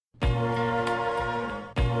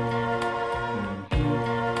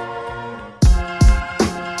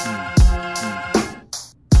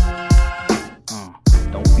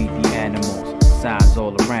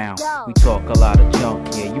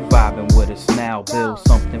now, build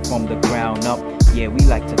something from the ground up. Yeah, we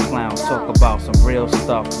like to clown, talk about some real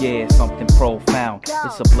stuff. Yeah, something profound.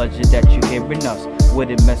 It's a pleasure that you're hearing us.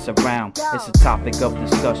 Wouldn't mess around. It's a topic of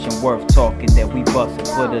discussion worth talking that we bust and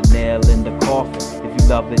put a nail in the coffin. If you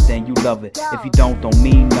love it, then you love it. If you don't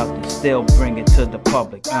mean nothing. Still bring it to the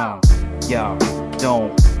public. Y'all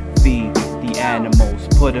don't feed the animals.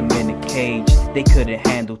 Put them in a cage. They couldn't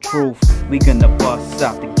handle truth. We gonna bust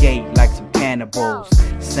out the gate like some cannibals.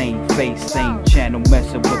 Same face, same channel,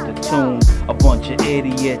 messing with the tune. A bunch of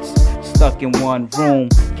idiots stuck in one room.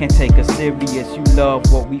 Can't take us serious. You love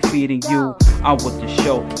what we feeding you. I'm with the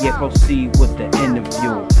show. Yeah, proceed with the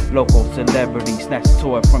interview. Local celebrity snatch a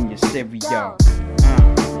toy from your cereal.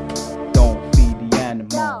 Don't feed the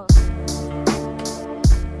animals.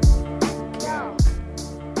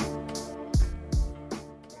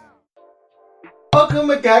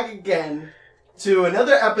 Welcome back again to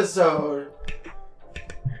another episode.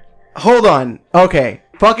 Hold on. Okay.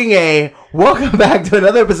 Fucking A. Welcome back to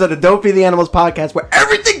another episode of Don't Feed the Animals podcast where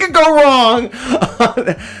everything could go wrong.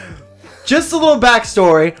 Just a little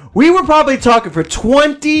backstory. We were probably talking for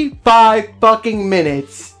 25 fucking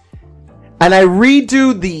minutes. And I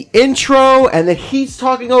redo the intro and then he's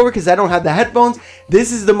talking over because I don't have the headphones.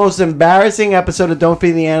 This is the most embarrassing episode of Don't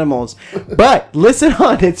Feed the Animals. But listen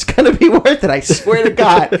on, it's going to be worth it. I swear to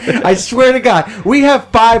God. I swear to God. We have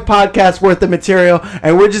 5 podcasts worth of material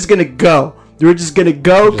and we're just going to go. We're just going to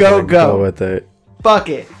go with it. Fuck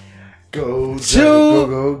it. Go.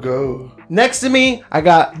 Next to me, I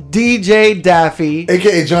got DJ Daffy.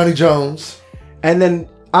 AKA Johnny Jones. And then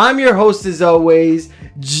I'm your host as always,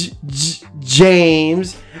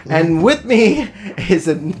 James. And with me is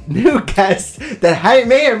a new guest that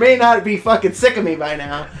may or may not be fucking sick of me by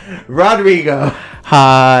now, Rodrigo.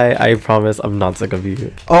 Hi, I promise I'm not sick of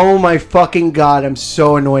you. Oh my fucking God, I'm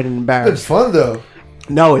so annoyed and embarrassed. It's fun though.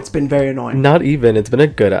 No, it's been very annoying. Not even. It's been a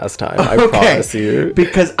good ass time. I promise you.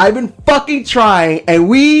 Because I've been fucking trying and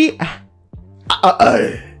we...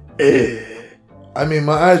 I mean,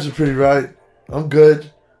 my eyes are pretty right. I'm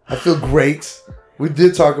good. I feel great. We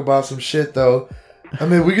did talk about some shit though. I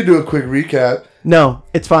mean, we could do a quick recap. No,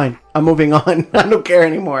 it's fine. I'm moving on. I don't care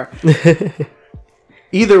anymore.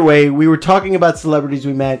 Either way, we were talking about celebrities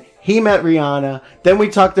we met. He met Rihanna. Then we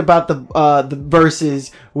talked about the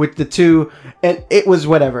verses with the two, and it was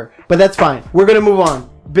whatever. But that's fine. We're gonna move on.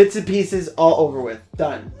 Bits and pieces, all over with.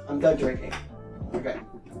 Done. I'm done drinking. Okay.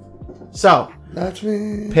 So, That's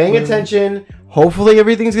me. Paying attention. Hopefully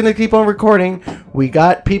everything's gonna keep on recording. We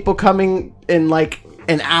got people coming in like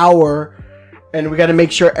an hour, and we got to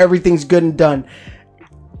make sure everything's good and done.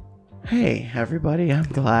 Hey, everybody, I'm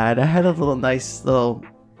glad. I had a nice little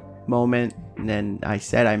moment, and then I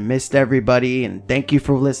said I missed everybody, and thank you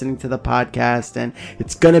for listening to the podcast, and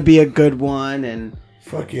it's going to be a good one, and...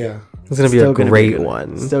 Fuck yeah. It's going to be a great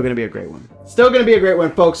one. Still going to be a great one. Still going to be a great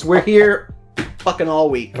one, folks. We're here fucking all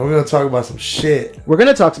week. And we're going to talk about some shit. We're going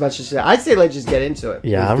to talk about shit. I say let's just get into it.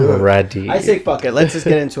 Yeah, I'm ready. I say fuck it. Let's just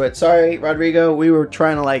get into it. Sorry, Rodrigo. We were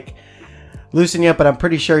trying to loosen you up, but I'm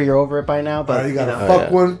pretty sure you're over it by now. But you gotta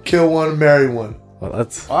fuck one, kill one, marry one. Well,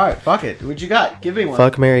 that's... All right, fuck it. What you got? Give me one.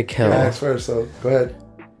 Fuck, marry, kill. I asked first, so go ahead.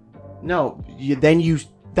 No,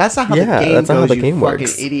 that's not how the game that's not goes, how the you game fucking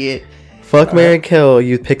works. idiot. Fuck, marry, kill.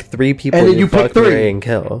 You pick 3 people And then you pick fuck, 3. marry, and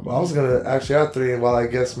kill. Well, I was gonna actually have 3 while I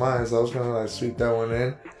guessed mine, so I was gonna sweep that one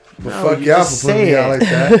in. But No, fuck you y'all just for putting say me out like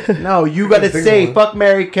that. No, you gotta Think say one. fuck,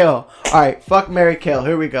 marry, kill. All right, fuck, marry, kill.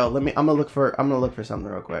 Here we go. I'm gonna look for something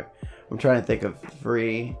real quick. I'm trying to think of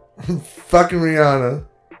 3. Fucking Rihanna.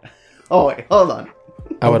 Oh wait, hold on.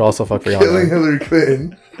 I would also fuck Killing Rihanna. Hillary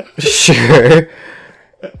Clinton. Sure.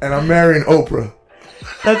 And I'm marrying Oprah.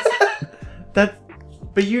 That's.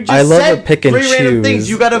 But you just I love said to pick and 3 random things. choose.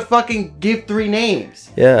 You gotta fucking give 3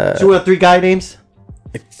 names. Yeah. So you want 3 guy names?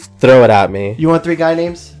 Throw it at me. You want 3 guy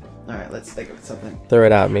names? All right, let's think of something. Throw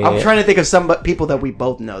it at me. I'm trying to think of some people that we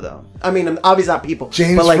both know, though. I mean, obviously not people,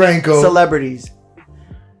 James but Franco. celebrities.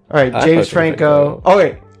 All right, I James fuck Franco. Franco. Oh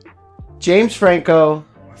wait, James Franco,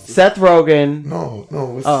 Seth Rogen, No.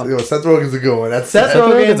 Oh. Yo, Seth Rogen's a good one. That's Seth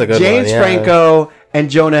Rogen's a Rogen, good James one, yeah. Franco, and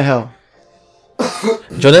Jonah Hill.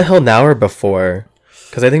 Jonah Hill now or before?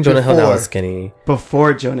 Because I think Jonah Hill now Before. is skinny.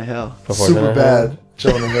 Before Jonah Hill. Before super Jonah bad. Hill.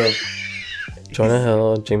 Jonah Hill Jonah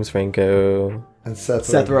Hill, James Franco, and Seth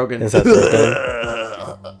Rogen. and Seth Rogen.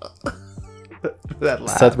 That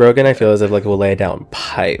laugh. Seth Rogen, I feel as if will lay down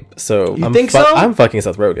pipe. So You think so? I'm fucking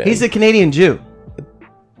Seth Rogen. He's a Canadian Jew.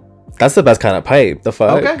 That's the best kind of pipe. The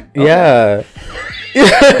fuck. Okay. Yeah.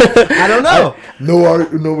 I don't know.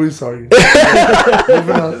 Nobody's sorry.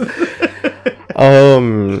 Moving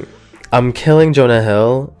on. I'm killing Jonah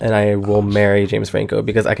Hill, and I will marry James Franco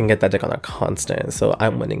because I can get that dick on a constant. So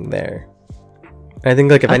I'm winning there. And I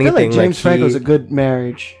think like if I feel anything, like James like Franco's a good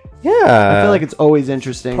marriage. yeah. I feel like it's always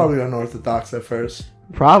interesting. Probably unorthodox at first.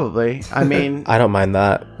 Probably. I mean, I don't mind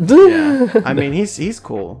that. yeah. I mean, he's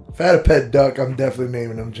cool. If I had a pet duck, I'm definitely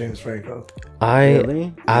naming him James Franco. I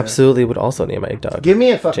Really? absolutely would also name my dog Give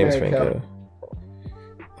me a fuck, James Mary Franco.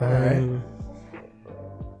 Kill. Um,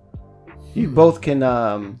 You both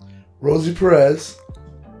can. Rosie Perez,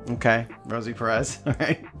 Okay, Rosie Perez. All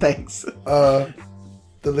right, thanks. the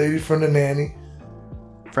lady from The Nanny,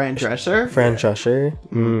 Fran Drescher. Fran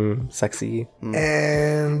Drescher, sexy.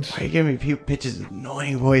 and Why are you giving me pitches with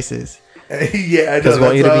annoying voices? yeah, I Because know.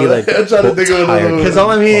 want you to be like I'm trying to think of tired. another Because all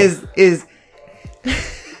I'm hearing is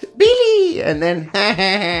Billy, and then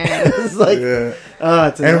it's like, yeah, oh,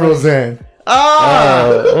 it's and annoying. Roseanne.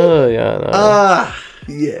 Oh, Yeah, no.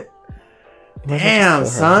 Yeah, damn,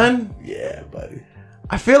 son. yeah, buddy.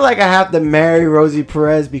 I feel like I have to marry Rosie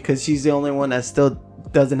Perez because she's the only one that still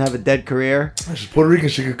doesn't have a dead career, She's Puerto Rican.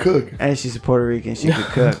 She could cook. and she's a Puerto Rican. She could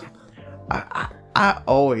cook. I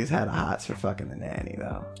always had a hots for fucking The Nanny,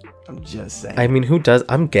 though. I'm just saying. I mean, who does?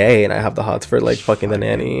 I'm gay, and I have the hots for like fucking The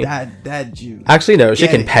Nanny. That Jew. Actually, no, she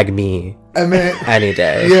Get can it. peg me I mean, any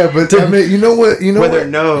day. yeah, but I mean, you know what? You know With what? her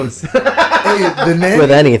nose. Hey, the nanny.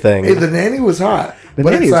 With anything. Hey, the nanny was hot. The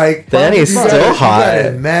but Nanny's- it's like The Nanny's you still gotta- hot. You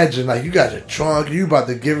gotta imagine, like, you got your trunk, you about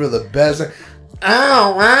to give her the best.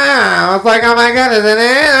 Oh wow! It's like, oh my god, is it?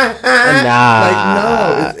 Nah,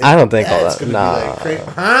 Like, no, I don't think all that's that. gonna Nah, be like crazy.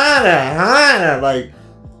 Hotter. Like,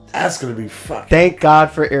 that's gonna be fucking. Thank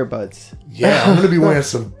God for earbuds. Yeah, I'm gonna be wearing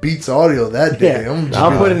some Beats Audio that day. Yeah, I'm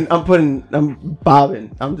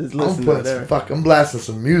bobbing. I'm just I'm listening to putting some whatever. I'm blasting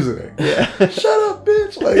some music. Yeah. Shut up,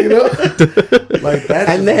 bitch! Like, you know, like that.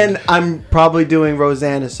 And then I'm probably doing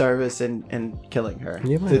Roseanne a service and killing her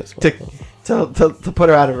You might to, as well. to put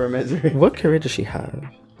her out of her misery. What career does she have?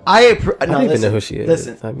 I don't even know who she is.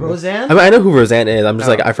 Listen, I mean- Roseanne. I mean, I know who Roseanne is. I'm just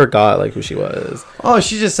Oh. like, I forgot like who she was. Oh,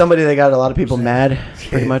 she's just somebody that got a lot of people mad,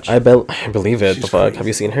 pretty much. I believe it. She's The fuck? crazy. Have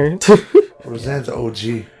you seen her? Roseanne's an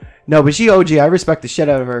OG. No, but she OG. I respect the shit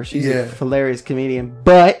out of her. She's Yeah. a hilarious comedian.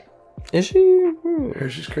 But Is she?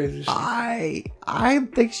 She's crazy. I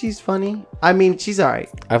think she's funny. I mean, she's alright.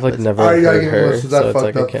 I've like never All right, you gotta heard give me one her, since I so it's fucked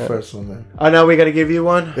like I up the can't. first one, man. Oh no, we gotta give you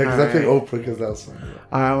one. Yeah, because I picked Oprah because that was funny.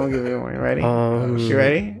 All right, I'm gonna give you one. You ready? Um, You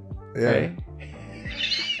ready? Yeah. Ready?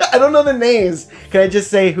 I don't know the names. Can I just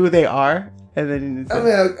say who they are? And then I mean,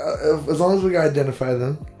 as long as we can identify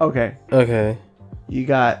them. okay. Okay. You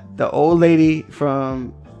got the old lady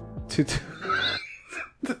from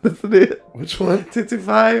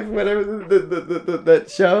 225, whatever that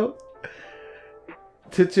show.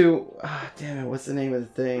 Damn it, what's the name of the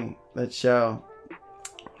thing? That show.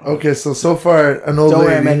 Okay, so far an old Don't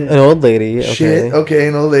worry, I lady. meant An old lady. Okay. Shit. Okay,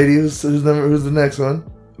 an old lady. Who's the next one?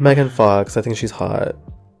 Megan Fox. I think she's hot.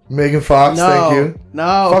 Megan Fox. No, Thank you.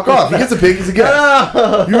 no. Fuck off. He gets a pick. He's a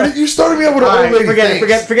guy. No. You started me up with an All old right, lady. forget it.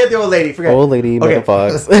 Thanks. Forget the old lady. Forget. Old lady. Okay. Megan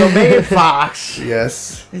Fox. So Megan Fox.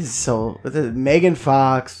 Yes. This is so. Megan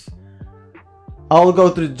Fox. I'll go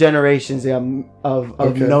through generations of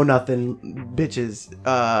Okay. know nothing bitches.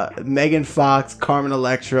 Megan Fox, Carmen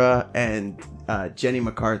Electra, and Jenny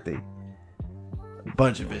McCarthy. A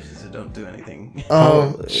bunch of bitches that don't do anything.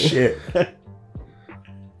 Shit.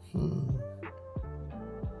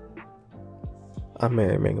 I'm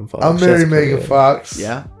marrying Megan Fox. I'm She has marrying Megan career. Fox.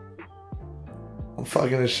 Yeah, I'm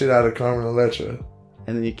fucking the shit out of Carmen Electra.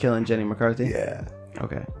 and then you're killing Jenny McCarthy. Yeah.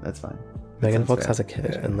 Okay, that's fine. Megan Sounds Fox fair. has a kid,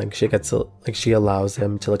 Yeah. and like she gets to like she allows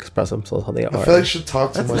him to like express themselves how they are. I feel like she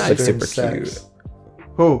talks too That's much nice. during Like, super sex.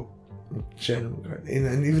 Who? Jenny McCarthy.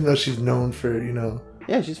 And even though she's known for,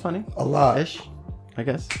 Yeah, she's funny. a lot, Ish, I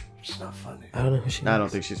guess. she's not funny. I don't know who she. I don't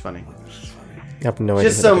is. think she's funny. She's funny. I have no idea.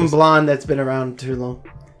 Just who that some is. blonde that's been around too long.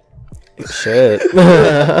 Shit.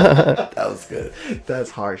 That was good.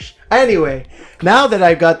 That's harsh. Anyway, now that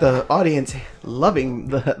I've got the audience loving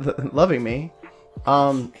loving me,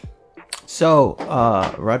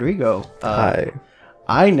 Rodrigo, Hi.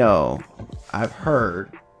 I know, I've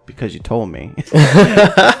heard because you told me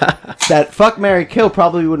that fuck, marry, kill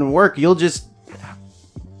probably wouldn't work. You'll just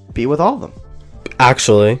be with all of them.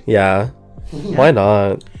 Actually, yeah. Why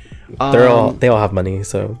not? They all have money,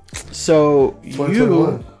 so So you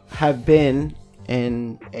 2021. have been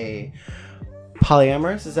in a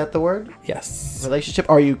polyamorous, is that the word? yes. Relationship?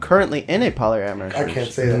 Are you currently in a polyamorous? I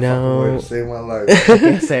can't say that No. fucking word to save my life. I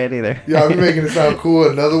can't say it either. Yeah, I'm making it sound cool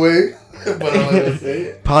another way, but I'm not gonna say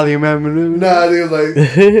it. Polyamorous. Nah, they was like,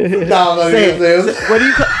 nah, I'm not Say gonna say it. What do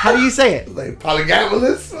you? How do you say it? Like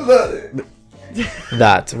polygamous.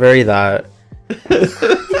 That very that.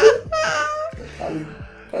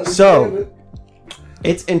 So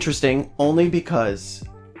it's interesting only because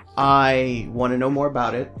I want to know more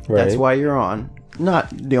about it. That's Right. why you're on. Not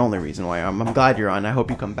the only reason why I'm glad you're on. I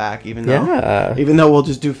hope you come back, even though Yeah. we'll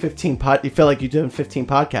just do 15 You feel like you've done 15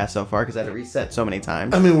 podcasts so far because I had to reset so many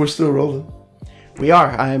times. I mean, we're still rolling. We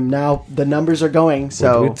are. I'm now. The numbers are going.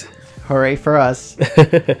 So, Woot woot. hooray for us.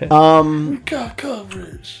 Got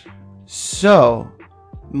coverage. So,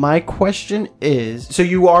 my question is: so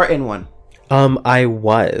you are in one? I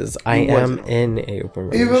was. I You am wasn't. in a open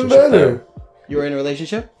relationship. Even better. though. You're in a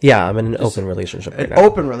relationship? Yeah, I'm in an open relationship right An now.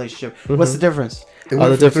 open relationship. What's the difference? It The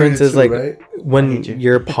went from difference 3 is to like 2, right? when hate you.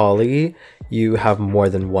 you're poly, you have more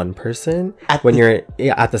than one person. At When the-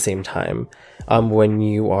 you're at the same time, when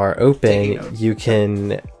you are Taking open, notes. you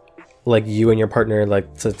can, like you and your partner, like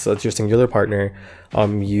so it's your singular partner.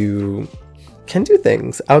 You can do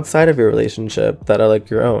things outside of your relationship that are like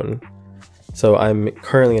your own. So I'm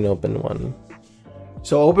currently an open one.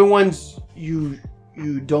 So open ones, you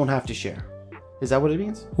don't have to share. Is that what it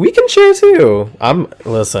means? We can share too.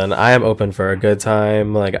 Listen, I am open for a good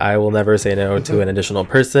time. Like I will never say no to an additional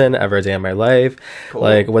person ever a day in my life. Cool.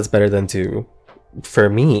 Like what's better than to, for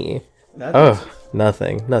me? That's Oh,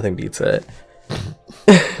 nothing beats it.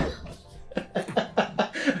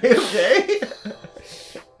 okay.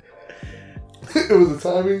 It was the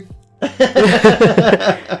timing.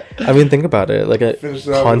 I mean, think about it. Like a Finish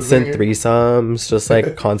it out with constant a zinger. threesomes, just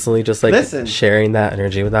like constantly, just like Listen. sharing that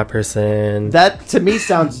energy with that person. That to me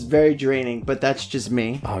sounds very draining, but that's just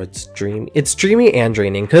me. Oh, it's dreamy and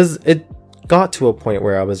draining because it got to a point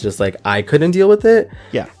where I was just like I couldn't deal with it.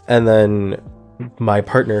 Yeah. And then my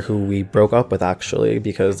partner, who we broke up with actually,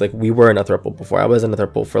 because like we were in a throuple before. I was in a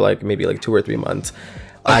throuple for like maybe like 2 or 3 months.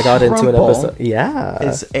 I got into an throuple episode. Yeah.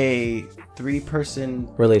 It's a 3-person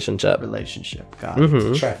relationship. relationship. God.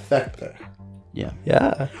 Mm-hmm. Trifecta. Yeah.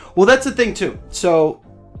 Yeah. Well, that's the thing too. So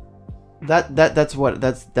that's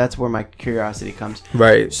where my curiosity comes.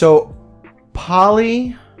 Right. So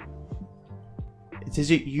poly, does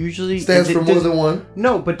it usually Stands is it- for more does- than one.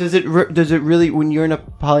 No, but does it really, when you're in a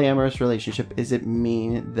polyamorous relationship, is it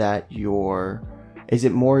mean that you're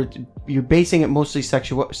basing it mostly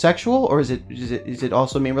sexual, or is it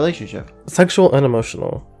also mean relationship, Sexual and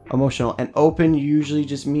emotional. emotional, and open usually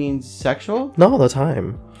just means sexual? Not all the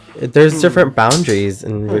time. There's different boundaries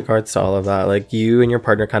in regards to all of that. Like you and your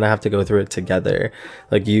partner kind of have to go through it together.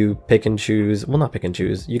 Like you pick and choose. Well, not pick and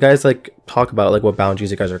choose. You guys like talk about like what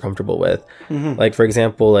boundaries you guys are comfortable with. Like for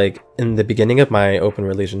example, like in the beginning of my open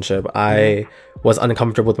relationship, I was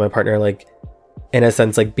uncomfortable with my partner, like in a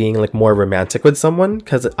sense, like being like more romantic with someone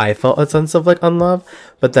because I felt a sense of like unlove.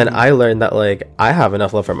 But then I learned that like I have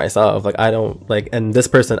enough love for myself. Like I don't like, and this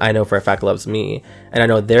person I know for a fact loves me, and I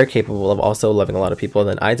know they're capable of also loving a lot of people. And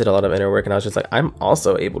then I did a lot of inner work, and I was just like, I'm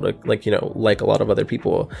also able to like like a lot of other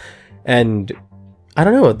people. And I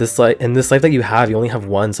don't know, this like in this life that you have, you only have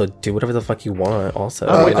one, so do whatever the fuck you want. Also,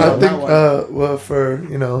 Oh, you wait, know? I think, well, for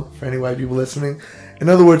for any white people listening, in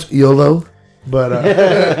other words, YOLO.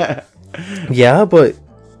 But Yeah, but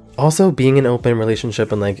also being in an open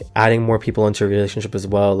relationship and like adding more people into a relationship as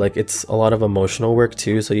well, like it's a lot of emotional work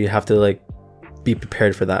too, so you have to like be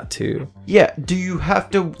prepared for that too. Yeah. Do you have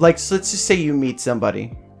to, like, so let's just say you meet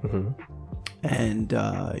somebody Mhm.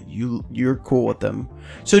 and you're cool with them.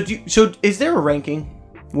 So is there a ranking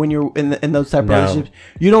when you're in those type of No. relationships?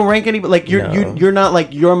 You don't rank anybody. Like No. you're not like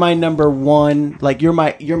you're my number one. Like you're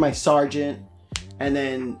my sergeant, and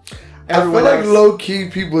then I feel everyone like else. low key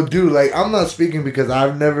people do. Like I'm not speaking because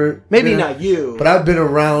I've never Maybe been- not you, but I've been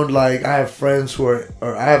around. Like I have friends who are,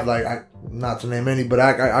 or I have like not to name any, but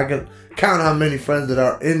I can count how many friends that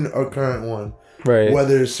are in a current one. Right.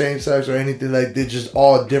 Whether it's same sex or anything, like they're just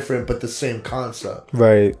all different, but the same concept.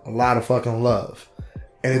 Right. A lot of fucking love.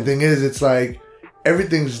 And the thing is, it's like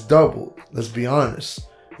everything's doubled. Let's be honest.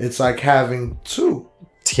 It's like having two,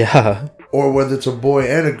 Yeah. or whether it's a boy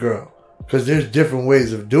and a girl, because there's different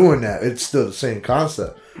ways of doing that. It's still the same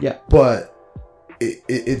concept, yeah. but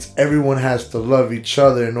it's everyone has to love each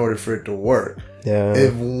other in order for it to work. Yeah.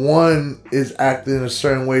 If one is acting a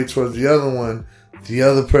certain way towards the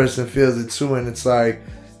other person feels it too, and it's like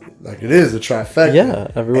it is a trifecta. Yeah,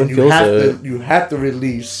 everyone And you feels have it. You have to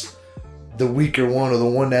release the weaker one, or the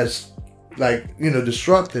one that's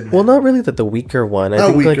disrupting. Well, not really that the weaker one. I Not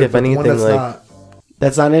think weaker, like if but the one anything, that's like not.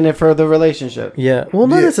 That's not in it for the relationship. yeah. Well,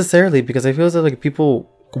 not Yeah. necessarily, because I feel as though like people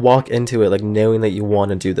walk into it like knowing that you want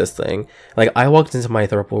to do this thing. Like I walked into my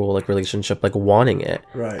throuple like relationship like wanting it.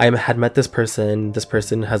 Right. I had met this person. This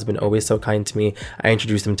person has been always so kind to me. I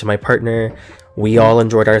introduced him to my partner. We all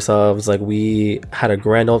enjoyed ourselves. Like we had a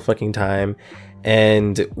grand old fucking time,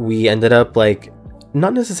 and we ended up like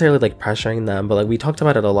not necessarily like pressuring them, but like we talked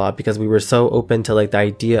about it a lot because we were so open to like the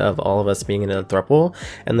idea of all of us being in a throuple,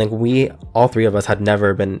 and like all three of us had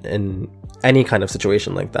never been in any kind of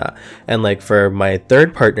situation like that. And like for my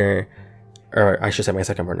third partner, or I should say my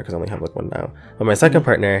second partner, because I only have like one now, but my second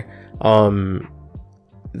partner,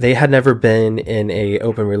 they had never been in a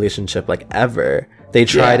open relationship like ever. They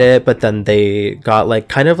tried it, but then they got like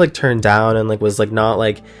kind of like turned down and like was like not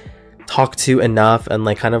like talked to enough and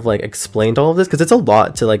like kind of like explained all of this, because it's a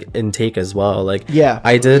lot to like intake as well. Like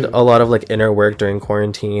I did a lot of like inner work during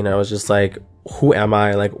quarantine. I was just like, who am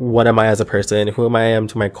I? Like, what am I as a person? Who am I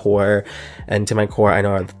to my core? And to my core, I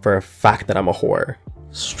know for a fact that I'm a whore.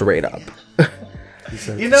 Straight up.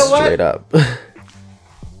 You know what? Straight up.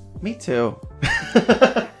 Me too.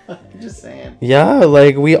 I'm just saying. Yeah,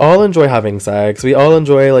 like we all enjoy having sex. We all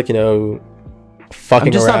enjoy like, you know, fucking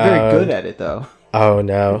I'm just around. not very good at it though. Oh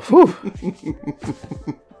no. Whew.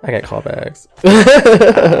 I get callbacks.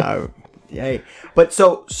 Yay. But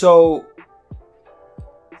so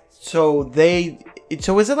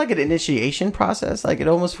is it like an initiation process? Like it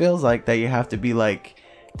almost feels like that you have to be like,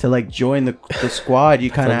 to like join the squad, you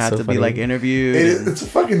kind of have to be like interviewed. It's a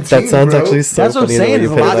fucking team. That sounds bro. actually so That's what I'm funny saying, the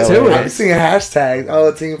way you there's a put lot that to way. it. I'm seeing hashtags.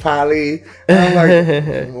 Oh, Team Polly. And I'm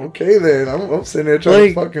like, okay then. I'm sitting there trying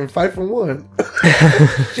to fucking fight for one.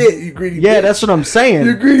 Shit, you greedy. Yeah, bitch. that's what I'm saying.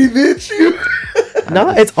 You greedy bitch. You. No,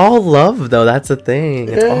 it's all love though. That's the thing.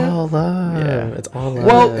 It's Yeah. all love. Yeah. It's all love.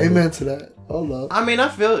 Well, Amen to that. All love. I mean, I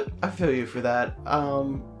feel you for that.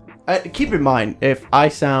 Keep in mind, if I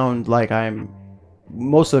sound like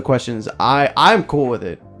most of the questions, I'm cool with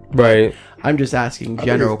it. right. I'm just asking think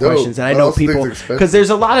general it's dope. questions, and I I know also think people, it's expensive. because there's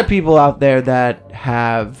a lot of people out there that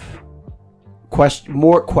have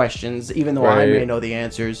more questions, even though I Right. may know the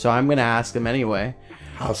answers. So I'm gonna ask them anyway.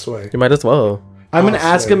 I'll sway. You might as well. I'm gonna I'll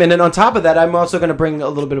ask say. them, and then on top of that, I'm also gonna bring a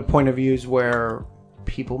little bit of point of views where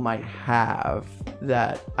people might have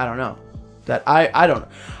that I don't know. That I don't know.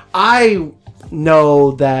 I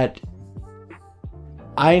know that.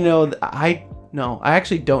 I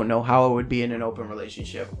actually don't know how it would be in an open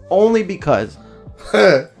relationship. Only because.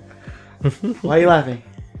 Why are you laughing?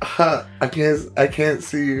 I can't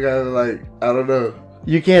see you guys like, I don't know.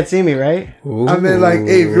 You can't see me, right? I mean, like,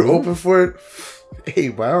 hey, if you're open for it, hey,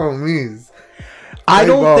 by all means. I Play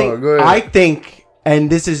don't ball, think. go ahead. I think, and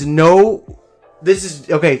this is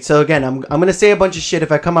okay. So again, I'm gonna say a bunch of shit.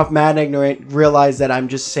 If I come off mad and ignorant, realize that I'm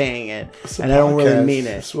just saying it, It's a and I don't really podcast. mean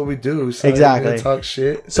it. That's what we do. So Exactly. we're gonna talk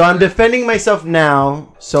shit. So I'm defending myself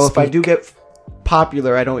now. So if I Speak. do get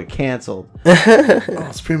popular, I don't get canceled. Oh,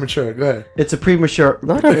 it's premature. Go ahead. It's a premature.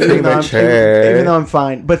 Not a even though I'm- premature. even though I'm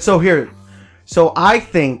fine. But so I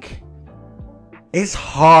think it's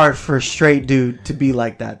hard for a straight dude to be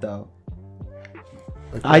like that, though.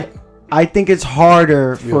 Like, I think it's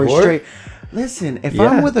harder for a whore? straight. Listen, if Yeah.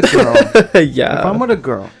 I'm with a girl, Yeah. if I'm with a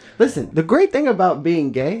girl, listen. The great thing about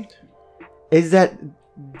being gay is that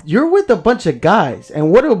you're with a bunch of guys,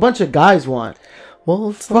 and what do a bunch of guys want? Well,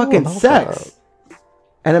 it's not Fucking about sex.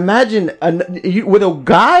 And imagine with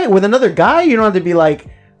another guy, you don't have to be like,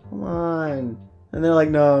 come on, and they're like,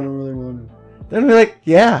 no, I don't really want to. Then we're like,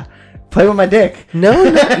 yeah, play with my dick. that. No,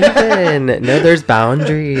 not even. No, there's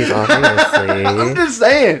boundaries, I'm obviously. just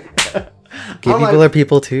saying. Gay I'm people like- are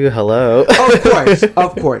people too. Hello.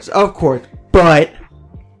 Of course. But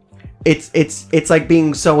it's like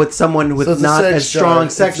being with someone with so it's not sex as strong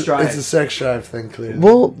drive. sex drive. It's a sex drive thing, clearly.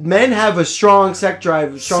 Well, Men have a strong sex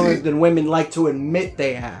drive, stronger See- than women like to admit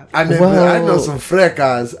they have. I know Well- some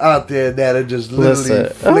frecas out there that are just literally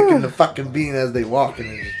Listen. flicking the fucking bean as they walking.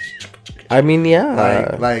 And I mean,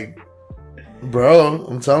 yeah. like, bro,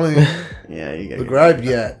 I'm telling you, Yeah, you the gripe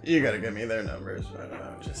yet. you gotta give me their numbers.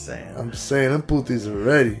 I'm just saying. I'm saying them pussies are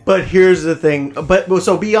ready. But here's the thing.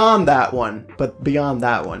 So beyond that one,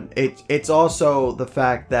 it's also the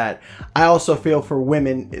fact that I also feel for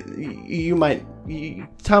women. You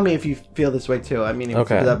tell me if you feel this way too. I mean, if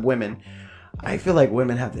Okay. you have women, I feel like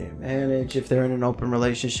women have the advantage if they're in an open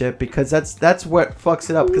relationship because that's what fucks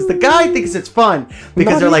it up. Because the guy thinks it's fun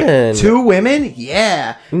because Not they're even. like 2 women,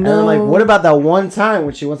 yeah. And I'm like, No. what about that one time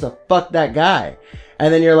when she wants to fuck that guy?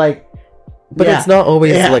 And then you're like. But yeah. it's not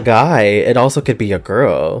always Yeah. the guy. It also could be a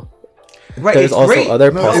girl. Right, There's it's also great.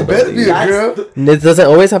 other No, it better be possibilities. a That's girl. the- It doesn't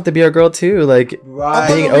always have to be a girl too. Like Right.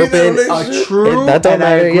 being I'm gonna be in a open. relationship. True. That don't and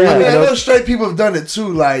I matter, agree yeah. I with mean, I you know- know straight people have done it too.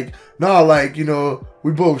 Like, no, like, you know,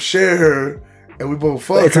 we both share her and we both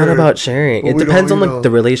fuck It's her. not about sharing. but It we depends don't, on you like know. the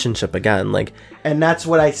relationship again. Like And that's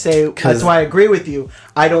what I say. That's 'Cause- why I agree with you.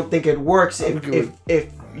 I don't think it works if good. if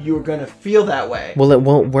you're gonna feel that way. well, it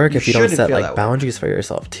won't work You if you don't shouldn't set feel like that way. boundaries for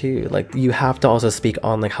yourself too. Like you have to also speak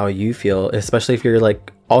on like how you feel, especially if you're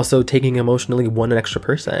like also taking emotionally one extra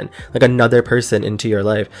person, like another person into your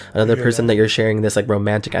life, another person that you're sharing this like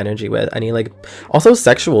romantic energy with. Any like also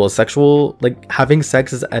sexual, like having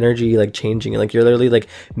sex is energy like changing, like you're literally like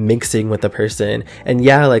mixing with the person. And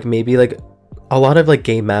yeah, like maybe like a lot of like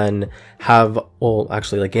gay men have, well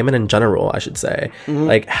actually like gay men in general I should say,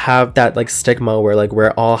 like have that like stigma where like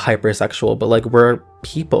we're all hypersexual, but like we're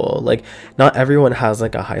people. Like not everyone has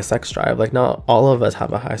like a high sex drive, like not all of us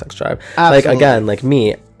have a high sex drive. Absolutely. Like again, like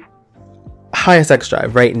me, high sex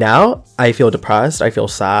drive right now, I feel depressed, I feel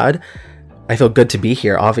sad, I feel good to be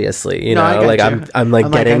here, obviously, you No, I know, got like you. I'm like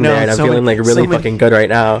I'm like, getting I know, there, and I'm so feeling many- like really so many- fucking good right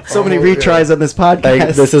now. So many Oh, retries on this podcast.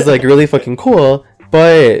 Like this is like really fucking cool,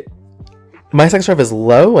 but my sex drive is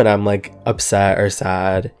low when I'm like upset or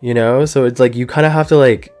sad, you know? So it's like you kind of have to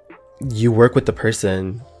like, you work with the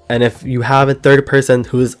person. And if you have a third person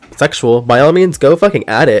who's sexual, by all means, go fucking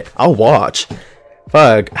at it. I'll watch.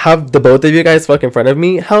 Fuck. Have the both of you guys fuck in front of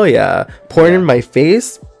me? Hell yeah. Porn in my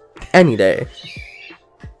face? Any day.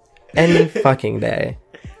 Any fucking day.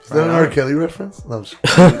 Is that an R. Kelly reference? No, I'm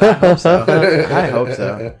just I hope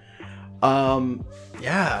so.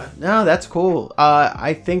 Yeah, no, that's cool.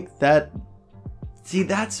 I think that, see,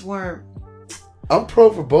 that's where, I'm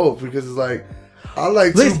pro for both because it's like I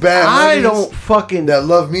like two listen, bad I homies don't fucking, that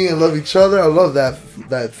love me and love each other. I love that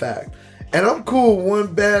fact, and I'm cool with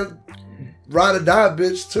one bad ride or die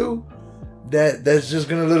bitch too. That's just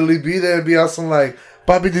gonna literally be there and be awesome. Like,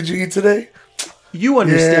 Bobby, did you eat today? you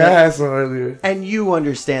understand, Yeah, I had some earlier. and you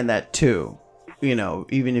understand that too. You know,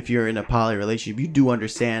 even if you're in a poly relationship, you do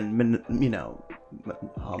understand,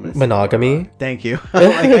 Monogamy? Thank you.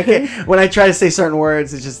 Like, I can't, when I try to say certain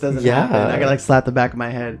words, it just doesn't Yeah. happen. I gotta like slap the back of my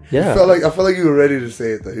head. Yeah. I felt like you were ready to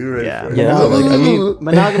say it though. You were ready Yeah. for it. Yeah, like, I mean-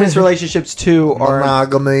 Monogamous relationships too are,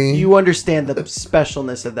 monogamy. you understand the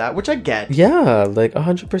specialness of that, which I get. Yeah, like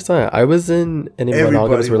 100%. I was in a Everybody monogamous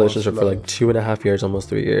wants relationship for love. like 2.5 years, almost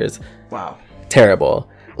 3 years. Wow. Terrible.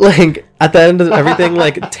 Like at the end of everything,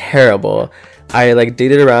 like terrible. I like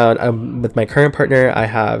dated around. With my current partner, I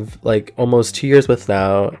have like almost 2 years with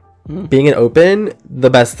now. Being an open, the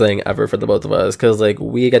best thing ever for the both of us, because like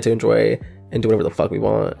we get to enjoy and do whatever the fuck we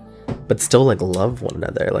want, but still like love one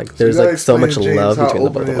another. Like there's You gotta like so much explain, James, love how between the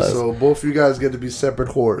open both of it is, us. So both of you guys get to be separate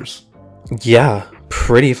whores. Yeah,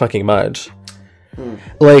 pretty fucking much.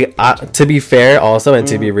 Like to be fair also, and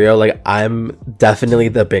to be real, like I'm definitely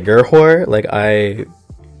the bigger whore. Like I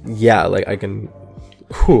can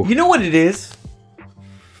whew. You know what it is?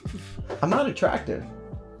 I'm not attractive.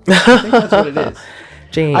 I think that's what it is.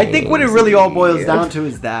 I think what it really all boils down to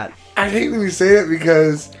is that. I hate when you say that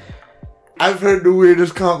because I've heard the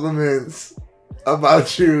weirdest compliments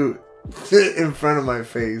about you in front of my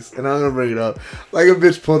face, and I'm gonna bring it up. Like a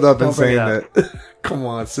bitch pulled up and Don't bring saying it that. Come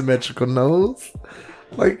on, symmetrical nose.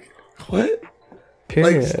 Like what?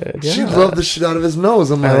 Period. Like Yeah. she loved the shit out of his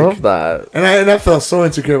nose. I'm I like, love that. and I felt so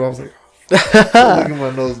insecure. I was like, look at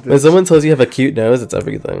my nose, When bitch. someone tells you have a cute nose, it's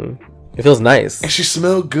everything. It feels nice. And she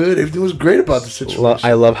smelled good. Everything was great about the situation.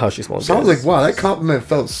 I love how she smells. So I was like, wow, that compliment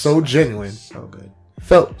felt so genuine. So good.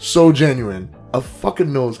 Felt so genuine. A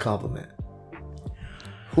fucking nose compliment.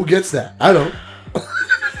 Who gets that? I don't.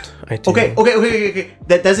 I do. Okay.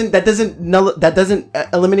 That doesn't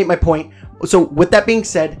eliminate my point. So with that being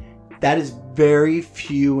said, that is very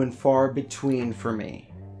few and far between for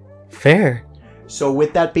me. Fair. So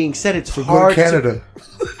with that being said, it's Go to hard Canada.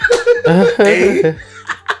 to.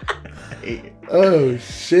 Oh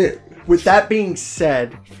shit. With that being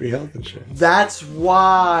said, Free health insurance. that's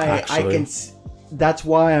why Actually. that's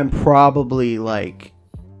why I'm probably like,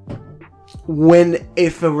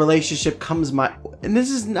 if a relationship comes and this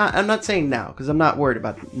is not, I'm not saying now because I'm not worried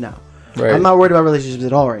about now. Right. I'm not worried about relationships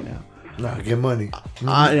at all right now. Nah, get money.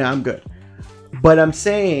 Yeah, I'm good. But I'm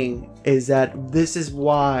saying is that this is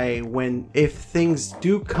why if things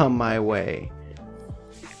do come my way,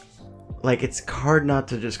 like it's hard not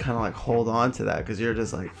to just kind of like hold on to that because you're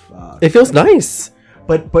just like, fuck. It feels nice.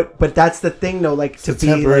 But that's the thing though. Like to a be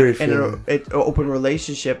temporary like in feeling. an open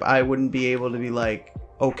relationship, I wouldn't be able to be like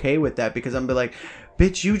okay with that because I'm be like,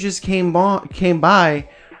 bitch, you just came by,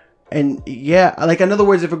 and yeah, like in other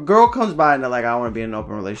words, if a girl comes by and they're like, I want to be in an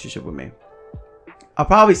open relationship with me, I'll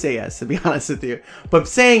probably say yes, to be honest with you. But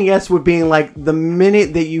saying yes would being like the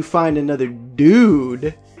minute that you find another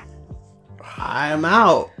dude, I'm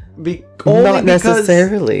out. Not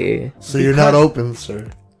necessarily. So you're not open, sir.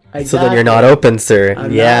 So then you're not open, sir.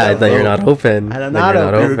 I'm yeah, not then you're open. not open. And I'm Then not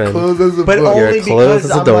you're open. You're closed as a But book. only You're closed because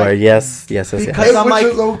as a I'm door. like- Yes. Because Hey, I'm which like,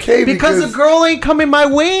 is okay because a girl ain't coming my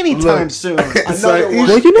way anytime Look, soon. it's Another like- one.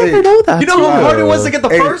 Well, you never Hey, know that. You know how too. hard it was to get the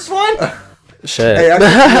Hey. first one? Shit. Hey, I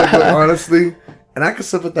can, look, honestly, and I can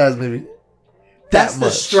sympathize maybe That's the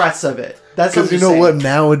much. stress of it. That's what Because you know what?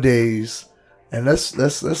 Nowadays, and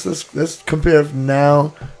let's compare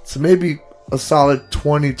now to maybe a solid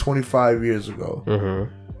 20, 25 years ago.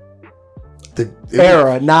 Mm-hmm.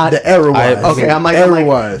 Era, not the era wise. Okay, I'm like,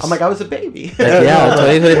 I was a baby. Yeah,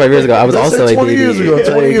 20, 25 years ago. I was Let's also say like 20 years ago.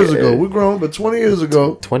 20 like, years ago. We're grown, but 20 years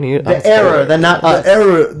ago. 20 years. The era, the not us.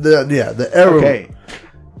 The era. Okay.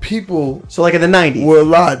 People So like in the 90s. were a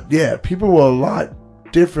lot. Yeah, people were a lot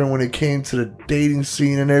different when it came to the dating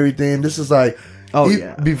scene and everything. This is like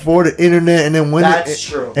before the internet, and then when That's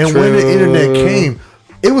true. And when the internet came,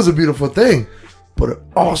 it was a beautiful thing, but it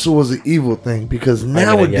also was an evil thing because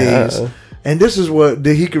nowadays, and this is what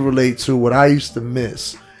that he could relate to. What I used to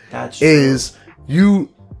miss is you.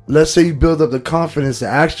 Let's say you build up the confidence to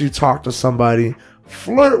actually talk to somebody,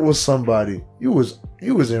 flirt with somebody. You was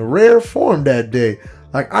in rare form that day.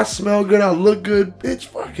 Like, I smell good, I look good, bitch.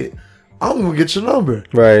 Fuck it, I'm gonna get your number.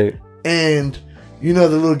 Right. And you know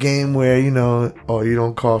the little game where you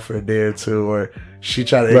don't call for a day or two, or she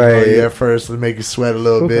try to ignore you at first to make you sweat a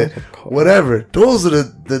little bit. Whatever. Those are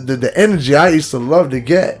the energy I used to love to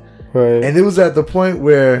get. Right. And it was at the point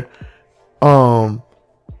where,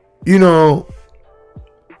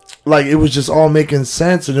 like it was just all making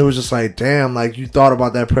sense, and it was just like, damn, like you thought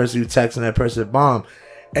about that person, you texting that person, bomb,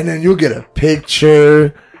 and then you'll get a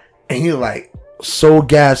picture, and you're like so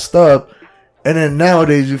gassed up, and then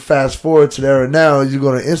nowadays you fast forward to there, and now you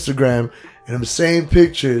go to Instagram, and the same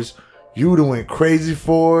pictures. You would have went crazy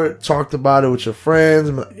for it, talked about it with your friends.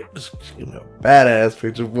 I'm like, just give me a badass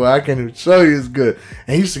picture, boy. I can't even show you. It's good.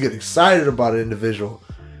 And you used to get excited about an individual.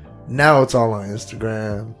 Now it's all on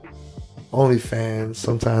Instagram, OnlyFans,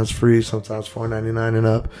 sometimes free, sometimes $4.99 and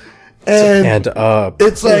up. And up.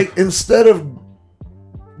 It's like instead of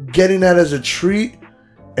getting that as a treat,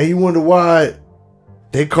 and you wonder why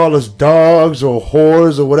they call us dogs or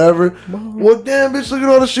whores or whatever. Well, damn, bitch, look at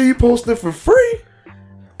all the shit you posting for free.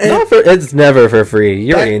 It's never for free.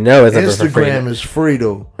 You already know it's never for free. Instagram is free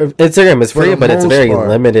though. Instagram is free, but it's very part.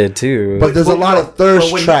 limited too. But there's a lot of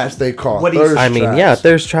thirst traps they call.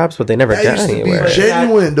 There's traps, but they never that got used anywhere. To be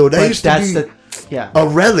genuine though. That used to be Yeah. a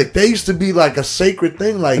relic. They used to be like a sacred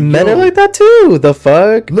thing. Like Men are like that too. The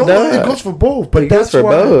fuck? No, it goes for both. But that's for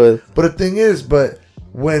both. But the thing is,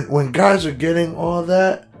 when guys are getting all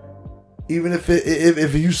that, even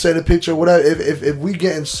if you send a picture, whatever, if we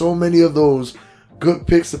getting so many of those good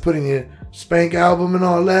pics to put in your spank album and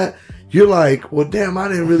all that, you're like, well, damn, I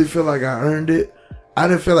didn't really feel like I earned it. I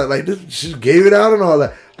didn't feel like this. She just gave it out and all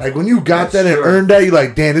that. Like when you got that and earned that, you're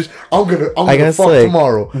like, damn, I'm gonna fuck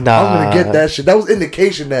tomorrow. Nah. I'm gonna get that shit. That was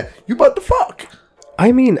indication that you about to fuck.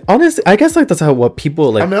 I mean, honestly, I guess like that's how what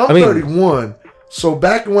people like. I mean, I'm 31. So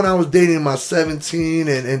back when I was dating my 17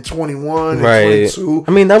 and 21 and 22,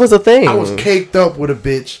 I mean, that was a thing. I was caked up with a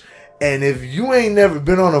bitch. And if you ain't never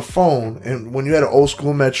been on a phone, and when you had an old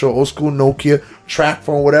school Metro, old school Nokia, track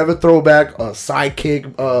phone, whatever throwback, a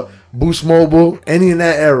Sidekick, Boost Mobile, any in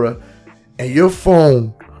that era, and your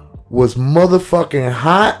phone was motherfucking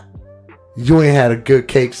hot, you ain't had a good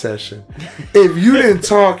cake session. If you didn't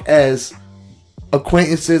talk as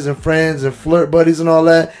acquaintances and friends and flirt buddies and all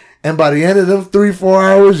that, and by the end of them 3-4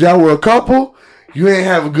 hours, y'all were a couple, you ain't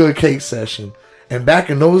have a good cake session. And back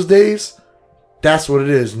in those days, that's what it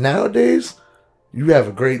is. Nowadays, you have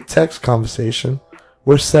a great text conversation.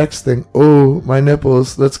 We're sexting. Oh, my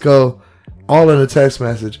nipples. Let's go. All in a text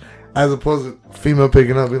message. As opposed to female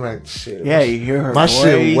picking up being like, shit. Yeah, you hear her my voice,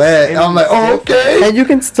 shit wet. I'm like, oh, okay. And you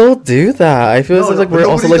can still do that. I feel like we're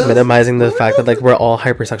also like does. minimizing the fact that like we're all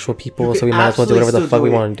hypersexual people, so we might as well do whatever the fuck we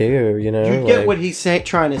want to do. You know, you get what he's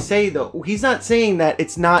trying to say though. He's not saying that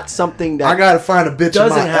it's not something that I gotta find a bitch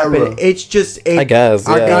doesn't in my happen. era. It's just I guess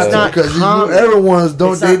it's not because everyone's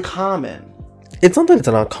don't it's date. not common. It's not that it's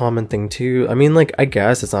not a common thing too. I mean, like I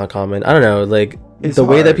guess it's not common. I don't know, like it's the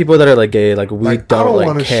hard. way that people that are like gay, like we don't like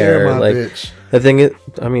wanna care. Share my like bitch. the thing is,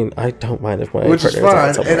 I mean, I don't mind if my which is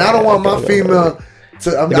partner's fine, on and I don't want my female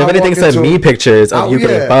to. Like, if anything, send me pictures of you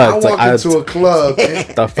getting fucked. I walk into a club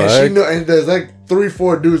and, the fuck? and she know, and there's like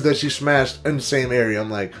 3-4 dudes that she smashed in the same area.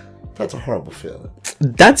 I'm like, that's a horrible feeling.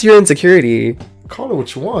 That's your insecurity. Call it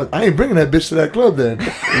what you want. I ain't bringing that bitch to that club then. So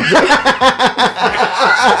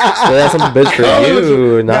that's some bitch for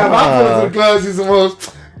you. Nah, my friends in the club see some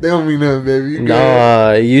most. They don't mean nothing,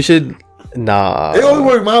 baby. You should. Nah. It only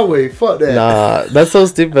work my way. Fuck that. Nah, that's so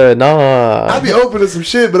stupid. Nah. I'll be open to some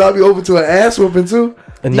shit, but I'll be open to an ass whooping too.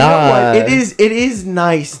 You know what? It is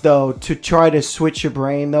nice though to try to switch your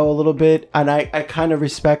brain though a little bit, and I kind of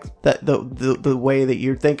respect that the way that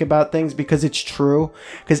you think about things, because it's true.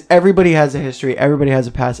 Because everybody has a history, everybody has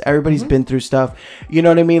a past, everybody's been through stuff. You know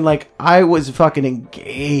what I mean? Like I was fucking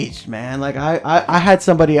engaged, man. Like I had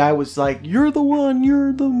somebody I was like, you're the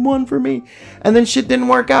one for me, and then shit didn't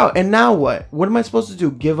work out, and now what? What am I supposed to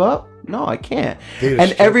do? Give up? No, I can't. Dude,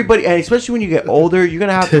 and everybody, and especially when you get older, you're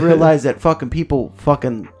gonna have to realize that fucking people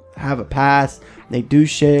fucking have a past. They do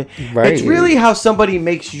shit. Right. It's really how somebody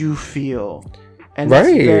makes you feel, and that's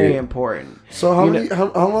Right. very important. So how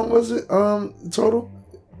long was it total?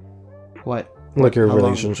 What? Like your How long?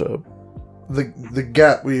 relationship. The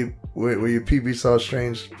gap where your PB saw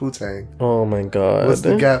strange Wu-Tang. Oh my god. What's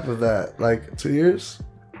the gap of that? Like 2 years?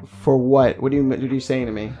 For what? What are you saying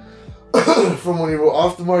to me? From when you were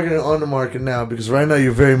off the market and on the market now, because right now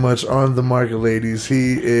you're very much on the market, ladies.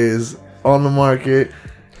 He is on the market,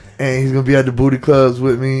 and he's gonna be at the booty clubs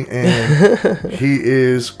with me, and he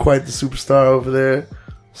is quite the superstar over there.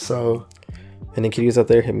 So Any kitties out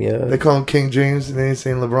there, hit me up. they call him King James, and they ain't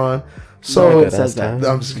saying LeBron. No So one good says ass that.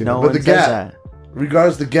 I'm just kidding. No But one the says gap, that.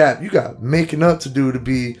 regardless of the gap, you got making up to do to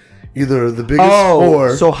be either the biggest Oh,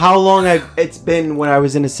 or so how long it's been when I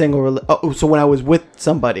was in a single? So when I was with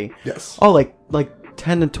somebody. yes. Oh, like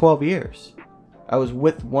 10 to 12 years. I was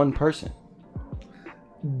with one person.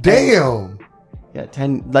 Damn. Yeah,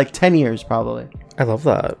 10 years probably. I love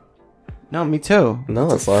that. No, me too. No,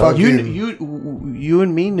 that's fuck love. You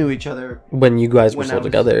and me knew each other When you guys were when I still was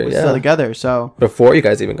together, was yeah. still together. So Before you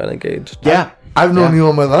guys even got engaged. yeah, I've known Yeah. you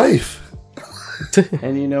all my life.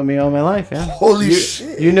 and you know me all my life. Yeah, Holy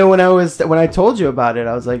shit. You know when I told you about it,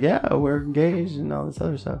 I was like, yeah, we're engaged and all this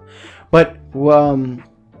other stuff. But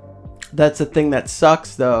that's the thing that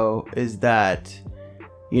sucks though, is that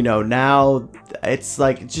now it's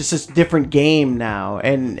like it's just a different game now,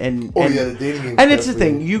 and Oh yeah, the dating game. and it's the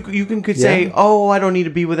thing you could say, oh, I don't need to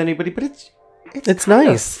be with anybody, but it's It's kinda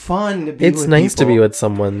nice. fun to be. It's with nice to people. be with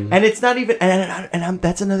someone. And it's not even,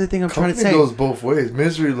 that's another thing I'm trying Company to say. goes both ways.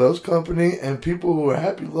 Misery loves company, and people who are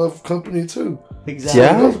happy love company too. Exactly.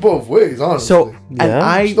 Yeah. It goes both ways, honestly. So, and Yeah.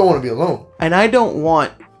 I just don't want to be alone. I don't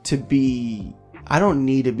want to be. I don't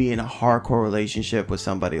need to be in a hardcore relationship with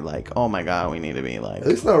somebody like, oh my god, we need to be like. At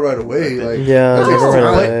least not right away. Like Yeah, that takes never right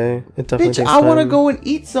time. away. It definitely Bitch, takes I want to time. go and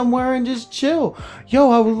eat somewhere and just chill.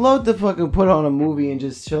 Yo, I would love to fucking put on a movie and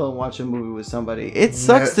just chill and watch a movie with somebody. It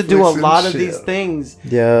sucks to do a Netflix and lot of chill. these things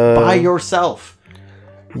Yeah. by yourself.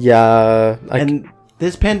 Yeah. And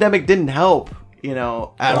this pandemic didn't help, at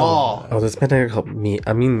all. Oh, this pandemic helped me.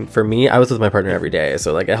 I mean, for me, I was with my partner every day,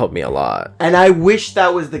 so like it helped me a lot. And I wish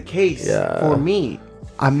that was the case Yeah. for me.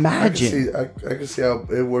 Imagine. I can see how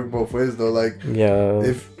it worked both ways though. Like Yeah.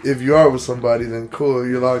 if you are with somebody, then cool,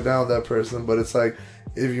 you're locked down with that person. But it's like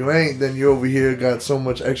if you ain't, then you over here got so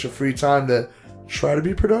much extra free time to try to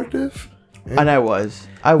be productive. And I was.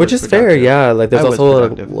 Which is fair, productive. yeah. Like there's I was also a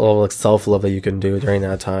productive. little like self love that you can do during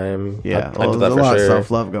that time. Yeah, I well, did there's that a for lot sure. of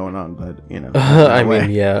self-love going on, but I mean,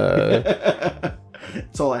 yeah.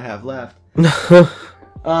 that's all I have left.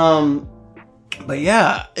 But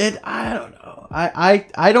yeah, I don't know.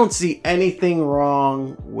 I don't see anything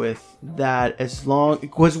wrong with that as long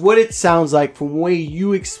because what it sounds like from the way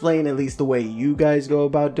you explain, at least the way you guys go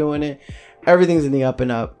about doing it, everything's in the up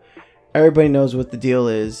and up. Everybody knows what the deal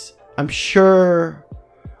is. I'm sure.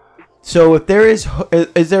 So if there is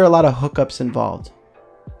there a lot of hookups involved?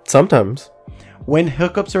 Sometimes. When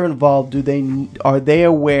hookups are involved, are they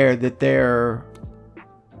aware that they're?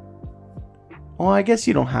 Well, I guess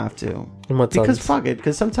you don't have to. In what Because sense? fuck it.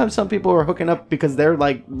 Because sometimes some people are hooking up because they're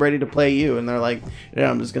like ready to play you, and they're like, "Yeah,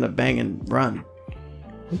 I'm just gonna bang and run."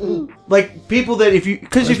 Like people that if you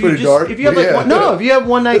That's if you pretty just dark, if you have but like yeah. if you have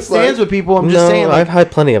one night It's like- stands with people, I'm just No, saying. Like, I've had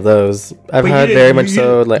plenty of those. I've but you had didn't- very much you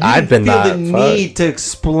so. didn't- Like you I've didn't been feel that. the Fuck. need to It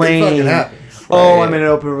explain. fucking happens. Oh, Right. I'm in an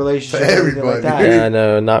open relationship. To or anything everybody. like that. Yeah,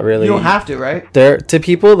 no, not really. You don't have to, right? There to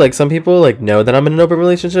people like some people like know that I'm in an open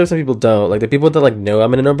relationship. Some people don't. Like the people that like know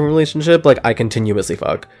I'm in an open relationship, like I continuously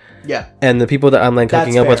fuck. Yeah. And the people that I'm like That's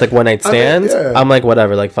hooking up with fair. like one night I mean, stands, yeah. I'm like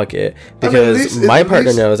whatever, like fuck it, I mean, because at least- my at partner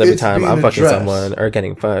least knows every it's time being I'm fucking addressed. someone or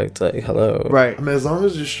getting fucked. Like hello, Right. I mean, as long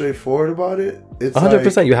as you're straightforward about it, it's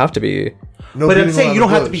 100%. You have to be. No But I'm beating saying around you the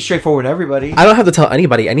don't have to be bush. straightforward with everybody. I don't have to tell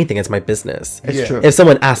anybody anything. It's my business. It's Yeah. true. If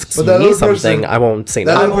someone asks But that me other something, person- I won't say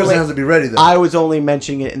That no. other person only- has to be ready though. I was only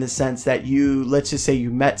mentioning it in the sense that let's just say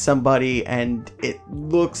you met somebody and it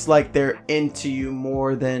looks like they're into you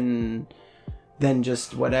more than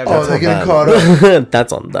just whatever. Oh, they're on getting them. caught up.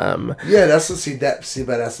 That's on them. Yeah, but that's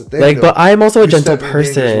the thing. Like, though. but I'm also a You gentle step in dangerous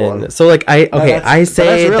person. water. So like I that's- I but say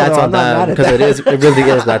that's real, that's though. on I'm not them mad at because that. it really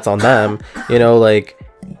is that's on them. You know, like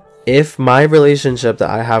if my relationship that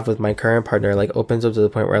I have with my current partner like opens up to the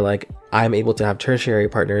point where like I'm able to have tertiary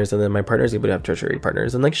partners and then my partner's able to have tertiary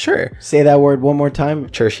partners, and like sure, Say that word one more time.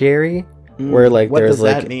 tertiary, where like What there's does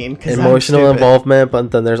that like mean? 'Cause I'm emotional stupid. involvement, but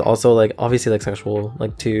then there's also like obviously like sexual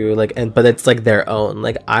like too, like, and but it's like their own.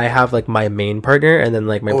 Like I have like my main partner, and then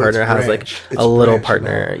like my Oh, it's partner has like branched. It's a little branched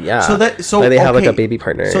partner. now. Yeah. So like they have like a baby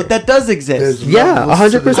partner. So that does exist. There's Yeah,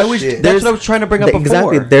 levels to 100%. this I wish shit. That's what I was trying to bring up before.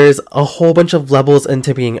 Exactly. There's a whole bunch of levels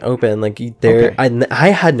into being open. Like there, Okay. I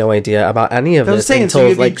had no idea about any of I was this saying, so until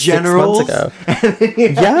you'd be like 6 months ago.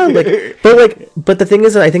 yeah, But the thing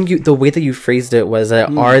is that I think the way that you phrased it was that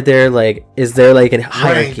is there like a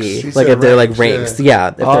hierarchy? He Like said if they're like ranks, ranks, yeah,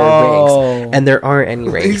 if there are ranks, and there aren't any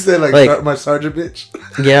ranks. He said like my sergeant bitch.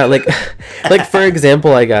 Yeah, like for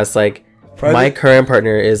example, I guess like Private? my current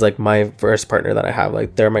partner is like my first partner that I have.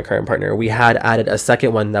 Like they're my current partner. We had added a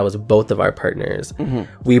second one that was both of our partners.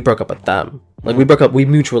 We broke up with them. Like we broke up. We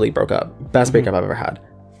mutually broke up. Best breakup I've ever had.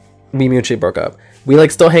 We mutually broke up. We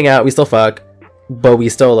like still hang out. We still fuck, but we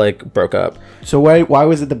still like broke up. So why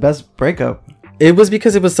was it the best breakup? It was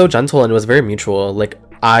because it was so gentle and it was very mutual. Like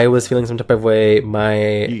I was feeling some type of way.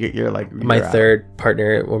 You're My third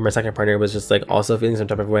partner or my second partner was just like also feeling some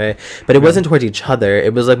type of way, but it wasn't towards each other.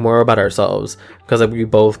 It was like more about ourselves, because like we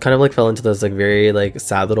both kind of like fell into this like very like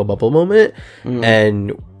sad little bubble moment,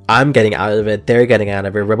 and I'm getting out of it, they're getting out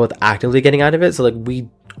of it, we're both actively getting out of it, so like we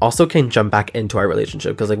also can jump back into our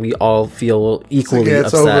relationship because like we all feel equally Yeah,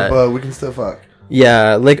 it's upset. over, but we can still fuck.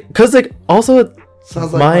 Yeah, like because like also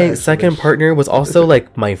Sounds like my second partner was also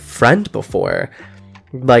like my friend before.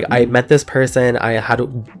 Like I met this person,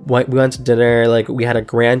 we went to dinner, like we had a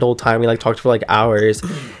grand old time, we like talked for like hours,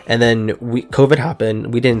 and then COVID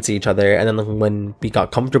happened, we didn't see each other, and then like, when we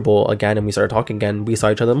got comfortable again and we started talking again, we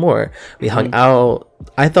saw each other more, we hung out.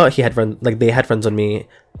 I thought he had friends, like they had friends with me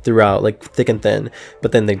throughout, like thick and thin,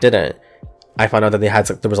 but then they didn't. I found out that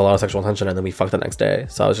there was a lot of sexual tension, and then we fucked the next day.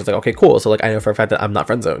 So I was just like, okay, cool. So like I know for a fact that I'm not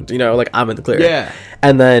friend zoned, you know, like I'm in the clear. Yeah.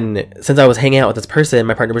 And then since I was hanging out with this person,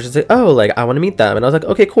 my partner was just like, oh, like I want to meet them, and I was like,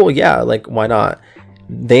 okay, cool, yeah, like why not?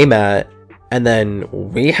 They met, and then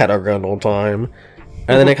we had a grand old time,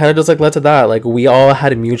 and then it kind of just like led to that. Like we all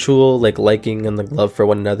had a mutual like liking and like love for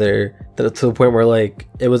one another, to the point where like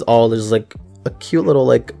it was all just like a cute little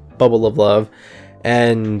like bubble of love,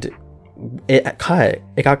 and it got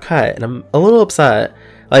cut, and I'm a little upset.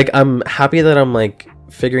 Like I'm happy that I'm like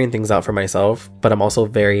figuring things out for myself, but I'm also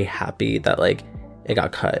very happy that like it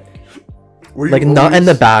got cut. Were you Like not in always-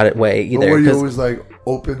 the bad way But either. were you 'cause- always like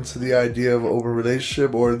open to the idea of an open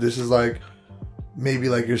relationship, or this is like maybe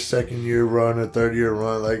like your second year run or third year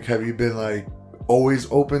run? Like, have you been like always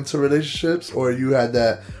open to relationships, or you had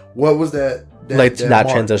that? What was that? like that mark?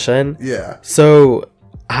 transition. Yeah. So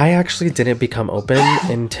I actually didn't become open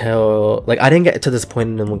until like I didn't get to this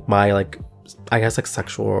point in like, my like I guess like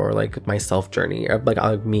sexual or like my self journey of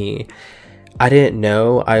like me. I didn't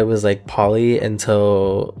know I was like poly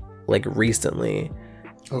until like recently.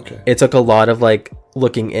 Okay. It took a lot of like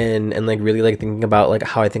looking in and like really like thinking about like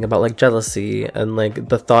how I think about like jealousy and like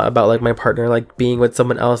the thought about like my partner like being with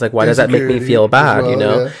someone else. Like why does that make me Insecurity feel as bad? You well,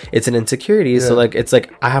 know, yeah. it's an insecurity. So Yeah. like it's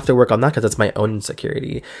like I have to work on that because it's my own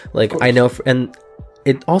insecurity. Like I know, and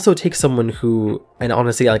it also takes someone who, and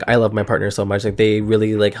honestly, like I love my partner so much. Like they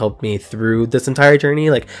really like helped me through this entire journey.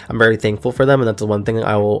 Like I'm very thankful for them, and that's the one thing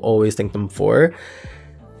I will always thank them for.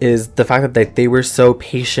 Is the fact that they were so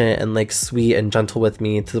patient and like sweet and gentle with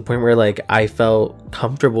me to the point where like I felt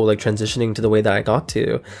comfortable like transitioning to the way that I got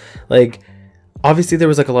to. Like obviously there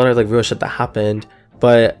was like a lot of like real shit that happened,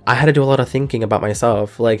 but I had to do a lot of thinking about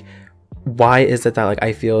myself. Like why is it that like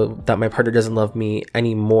I feel that my partner doesn't love me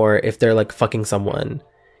anymore if they're like fucking someone,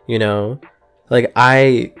 you know? Like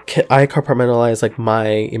I compartmentalize like my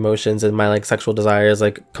emotions and my like sexual desires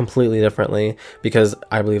like completely differently because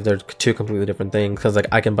I believe they're two completely different things. Because like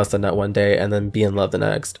I can bust a nut one day and then be in love the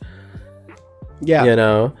next. Yeah. You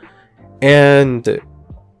know? And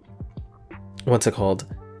what's it called?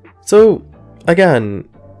 So again,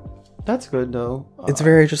 That's good though. it's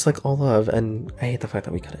very just like all love, and I hate the fact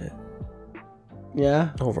that we cut it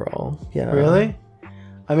Yeah. overall. Yeah. Really?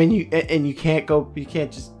 I mean, you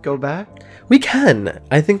can't just go back. We can.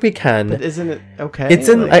 I think we can. But isn't it okay? It's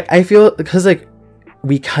in Like, I feel because like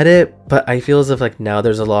we cut it, but I feel as if like now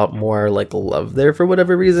there's a lot more like love there for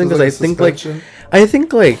whatever reason, because I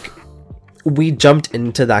think like we jumped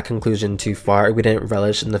into that conclusion too far. We didn't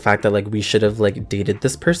relish in the fact that like we should have like dated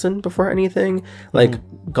this person before anything, like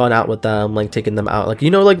gone out with them, like taken them out, like, you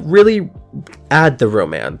know, like really add the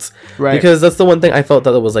romance, Right. Because that's the one thing I felt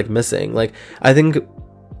that it was like missing. Like I think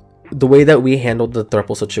the way that we handled the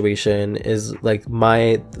throuple situation is like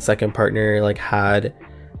my second partner like had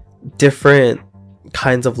different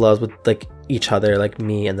kinds of loves with like each other, like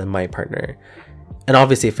me and then my partner, and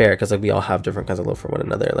obviously fair because like we all have different kinds of love for one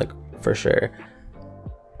another, like for sure.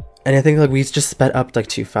 And I think like we just sped up like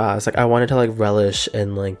too fast. Like I wanted to like relish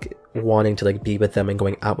in like wanting to like be with them and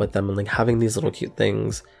going out with them and like having these little cute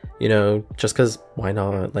things, you know, just because why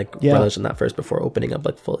not like relish in that first before opening up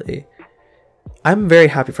like fully. I'm very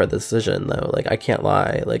happy for the decision though. Like I can't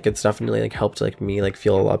lie. Like it's definitely like helped like me like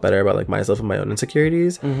feel a lot better about like myself and my own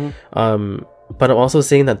insecurities. But I'm also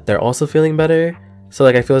seeing that they're also feeling better. So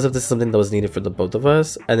like I feel as if this is something that was needed for the both of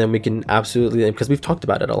us, and then we can absolutely, because we've talked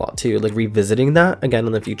about it a lot too, like revisiting that again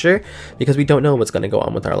in the future, because we don't know what's going to go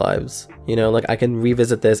on with our lives, you know. Like I can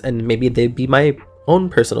revisit this and maybe they'd be my own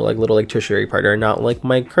personal like little like tertiary partner, not like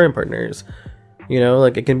my current partners, you know.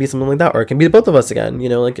 Like it can be something like that, or it can be both of us again, you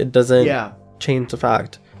know. Like it doesn't change the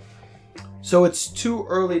fact. So it's too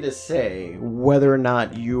early to say whether or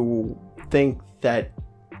not you think that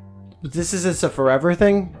this is a forever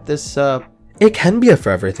thing. This it can be a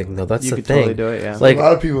forever thing though. That's you the could thing. totally do it. Yeah. Like a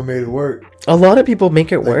lot of people made it work. a lot of people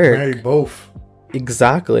make it Like, work. marry both.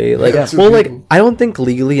 Exactly. Like Yeah. well, like People. I don't think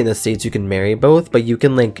legally in the States you can marry both, but you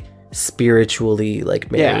can like spiritually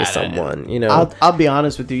like marry someone, you know. I'll be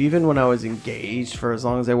honest with you. Even when I was engaged for as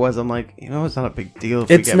long as I was, I'm like, you know, it's not a big deal if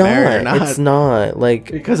we It's get married or not. not. It's not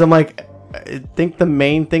like Because I'm like, I think the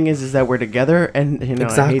main thing is that we're together, and you know, I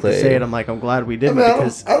hate Exactly. to say it, I'm like, I'm glad we didn't I mean,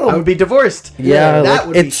 because I don't- I would be divorced. yeah, that like,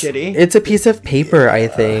 would be it's, shitty. It's a piece of paper, I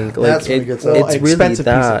think. Like That's when it gets it's old. really Expensive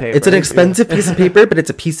piece of that. paper, It's an yeah. expensive piece of paper, but it's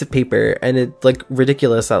a piece of paper, and it's like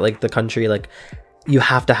ridiculous that like the country like you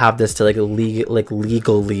have to have this to like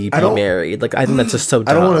legally be don't- married. Like I think that's just so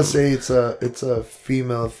dumb. I don't want to say it's a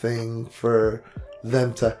female thing for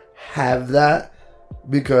them to have that,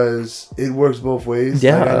 because it works both ways.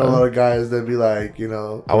 Yeah. Like, I know a lot of guys that be like, you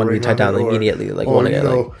know, I want to be ring tied down on it, or- immediately. Like or, want to you get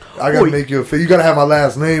know, like I gotta Wait. make you you gotta have my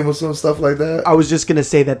last name or some stuff like that. I was just gonna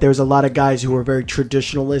say that there's a lot of guys who are very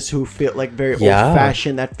traditionalists, who feel like very Yeah.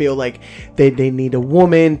 old-fashioned, that feel like they need a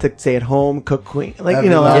woman to stay at home, cook, clean, like Have you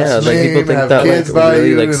know. your yeah, last like people name, think have that kids like by really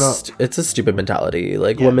you, like you know. it's a stupid mentality.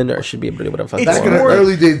 Like Yeah. women should be able to do whatever the fuck It's they Back in the want. more-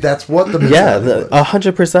 early days, that's what the Yeah, mentality was.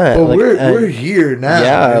 100%. But Like, we're here now.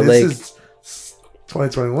 Yeah, man. like- This is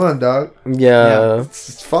 2021, dog. yeah.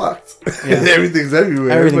 It's fucked. Yeah. Everything's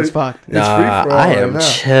everywhere. Everything's Everybody- fucked. It's Nah, free for all I right am now.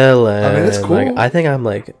 chilling. I mean, it's cool. Like, I think I'm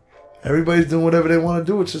like Everybody's doing whatever they want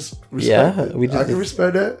to do, which is respect. Yeah, it. we I just- can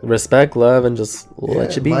respect that. respect, love, and just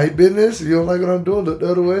let you be. My business. If you don't like what I'm doing, look the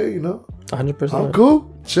other way. You know, 100%. I'm cool.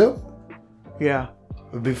 Chill. Yeah.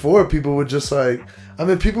 Before, people were just like, I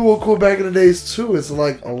mean, people were cool back in the days too. It's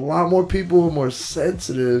like a lot more people are more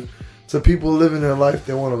sensitive to people living their life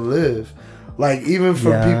they want to live. Like even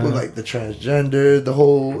from Yeah. people like the transgender, the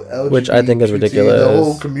whole LGBT, Which I think is ridiculous. The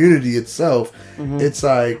whole community itself, Mm-hmm. it's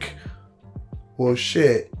like, well,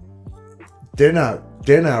 shit. They're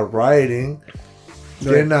not rioting.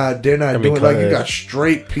 They're not mean, doing like you could. got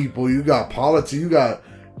straight people, you got politics, you got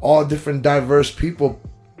all different diverse people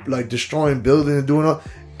like destroying buildings and doing all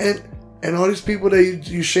and all these people that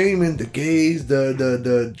you shaming, the gays,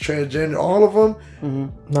 the transgender, all of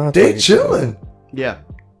them, Not they like- chilling. Yeah.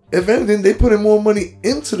 If anything, they putting more money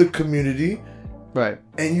into the community, Right.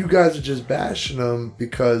 and you guys are just bashing them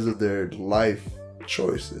because of their life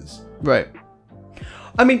choices. Right.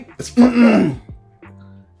 I mean, It's fucked up.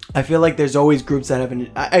 I feel like there's always groups that have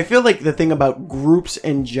I feel like the thing about groups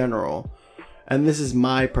in general, and this is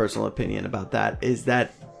my personal opinion about that, is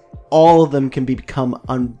that all of them can become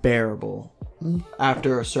unbearable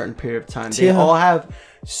after a certain period of time. They Yeah. all have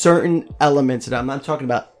certain elements that I'm not talking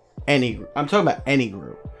about any group. I'm talking about any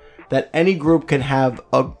group. That any group can have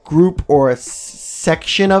a group or a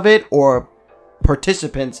section of it or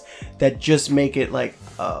participants that just make it like,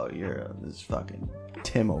 oh, you're this fucking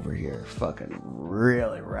Tim over here fucking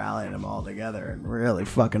really rallying them all together and really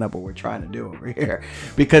fucking up what we're trying to do over here,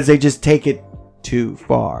 because they just take it too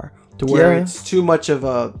far to where Yeah. it's too much of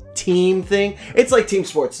a team thing. It's like team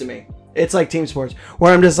sports to me. It's like team sports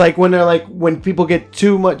where I'm just like, when they're like, when people get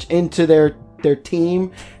too much into their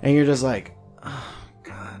team and you're just like, oh,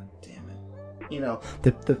 god damn it, you know,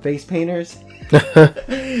 the face painters.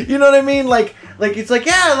 You know what I mean? Like it's like,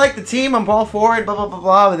 yeah, I like the team, I'm all for it, blah blah blah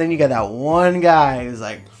blah. But then you got that one guy who's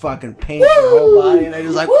like fucking paints their whole body, and they're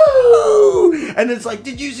just like, woo! And it's like,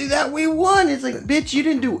 did you see that? We won. It's like, bitch, you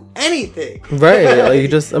didn't do anything. Right. Like you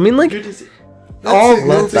just, I mean, like, You're just That's all it,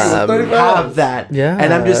 groups that's it, 35. have that. Yeah.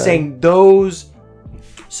 And I'm just saying those.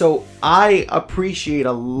 So I appreciate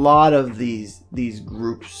a lot of these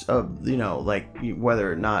groups of, you know, like whether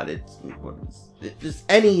or not it's just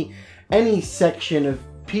any section of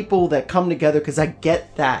people that come together, because I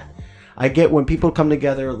get that. I get when people come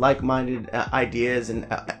together, like-minded ideas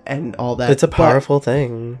and all that. It's a powerful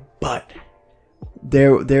thing. But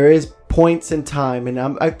there is points in time, and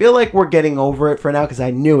I feel like we're getting over it for now because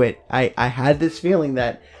I knew it. I had this feeling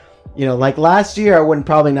that, you know, like last year, I wouldn't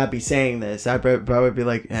probably not be saying this. I'd probably be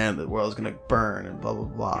like, the world's gonna burn and blah blah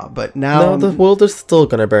blah. But now, No, the world is still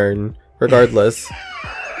gonna burn regardless.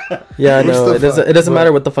 Yeah, no, it doesn't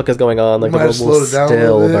matter what the fuck is going on. Like the Might world slow will it down a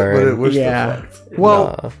still little bit, but burn. we're still yeah. fucked.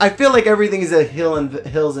 Well, Nah. I feel like everything is a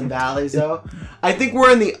hills and valleys, though. I think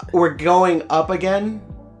we're going up again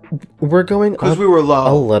We're going because up we were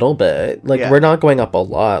low. a little bit. Like Yeah. we're not going up a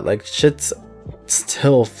lot. Like shit's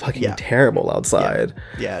still fucking Yeah. terrible outside.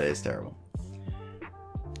 Yeah, it is terrible.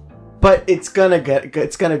 But it's gonna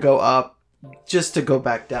go up just to go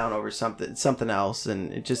back down over something else,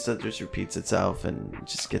 and it just repeats itself and it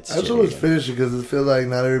just gets. I just shitty always again. finish it because I feel like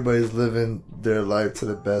not everybody's living their life to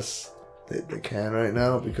the best they can right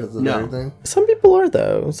now because of No. everything. Some people are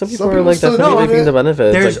though. Some people are people like still definitely do reaping it. the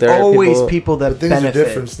benefits. There's like, there are always people that But things benefit. are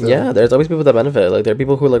different still. Yeah, there's always people that benefit. Like there are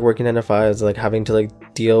people who are like working 9 to 5s, like having to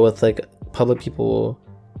like deal with like public people.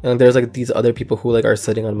 And there's like these other people who like are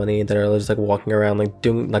sitting on money that are just like walking around like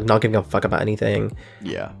doing like not giving a fuck about anything.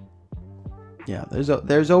 Yeah. Yeah,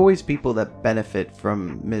 there's always people that benefit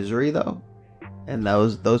from misery though. And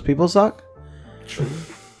those people suck. True.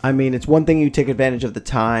 I mean, it's one thing you take advantage of the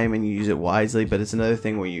time and you use it wisely, but it's another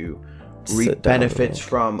thing where you reap Sit down, benefits yeah.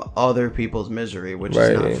 from other people's misery, which is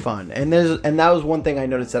not Right. fun. And that was one thing I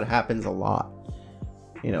noticed that happens a lot.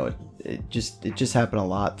 You know, it just happened a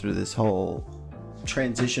lot through this whole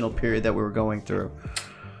transitional period that we were going through.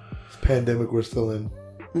 This pandemic we're still in.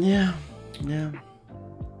 Yeah.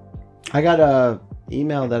 I got a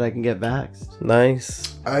email that I can get vaxxed.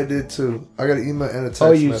 Nice. I did too. I got an email and a text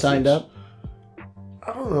Oh, you message. signed up?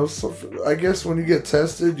 I don't know. So I guess when you get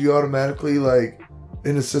tested, you automatically like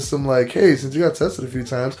in the system like, hey, since you got tested a few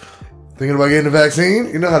times, thinking about getting the vaccine.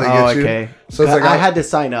 You know how they get you. okay. So it's like I had to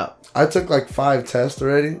sign up. I took like 5 tests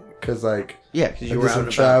already because like Yeah, because I you did were some out and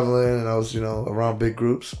about. traveling and I was around big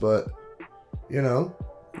groups, but Yeah.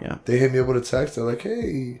 they hit me up with a text. They're like,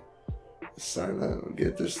 hey, sign up,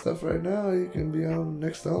 get this stuff right now. You can be on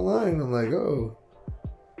next online. I'm like, oh,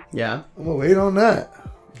 Yeah. I'm gonna wait on that.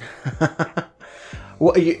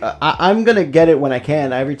 Well, I'm gonna get it when I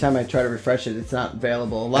can. Every time I try to refresh it, it's not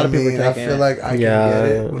available. A lot of people are I taking feel it. like I can Yeah, get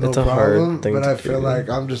it with it's no a hard problem, thing but to I feel do. like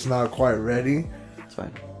I'm just not quite ready. It's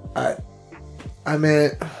fine. I mean,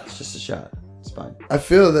 It's just a shot. It's fine. I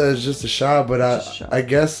feel that it's just a shot, but It's just a shot. I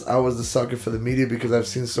guess I was the sucker for the media because I've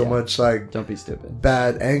seen so Yeah. much like Don't be stupid.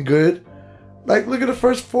 bad and good. Like, look at the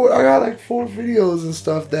first 4. I got like 4 videos and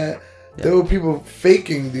stuff that there were people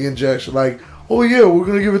faking the injection. Like, oh yeah, we're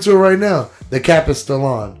gonna give it to her right now. The cap is still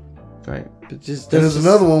on. Right. But just And there's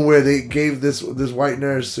another one where they gave this white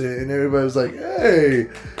nurse and everybody was like, "Hey,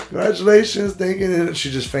 congratulations!" Thinking, and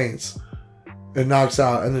she just faints and knocks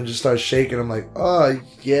out, and then just starts shaking. I'm like, "Oh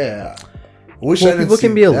yeah." I wish I Well, didn't people can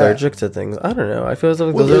see be that. allergic to things. I don't know. I feel as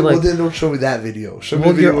though Well, those are like. then don't show me that video. Show me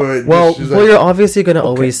Well, the video where she's like, you're obviously gonna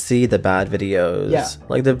always see the bad videos. Yeah.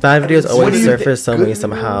 Like the bad videos So what always do you surface think? some way Good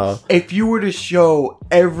somehow. if you were to show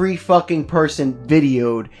every fucking person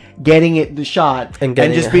videoed getting it the shot And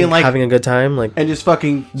getting just being like having a good time, like and just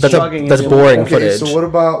fucking That's shrugging that's and being boring like, Okay, footage. so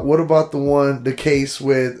what about the case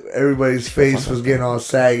with everybody's face was getting all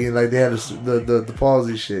saggy, like they had the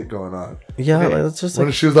palsy shit going on? yeah, Okay. like, it's just When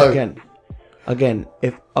like she was like, again,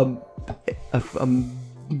 if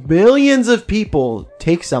millions of people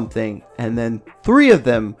take something and then 3 of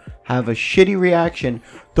them have a shitty reaction,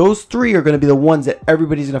 those 3 are going to be the ones that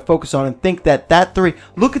everybody's going to focus on and think that 3.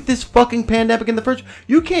 Look at this fucking pandemic in the first.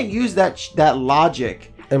 You can't use that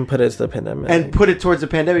logic and put it to the pandemic. and put it towards the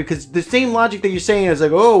pandemic, because the same logic that you're saying is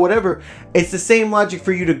like, oh, whatever. It's the same logic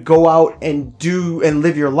for you to go out and do and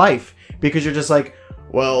live your life, because you're just like,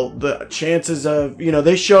 well, the chances of,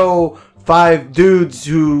 they show 5 dudes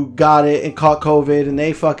who got it and caught COVID and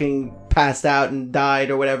they fucking passed out and died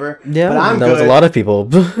or whatever. yeah, but I'm that good was a lot of people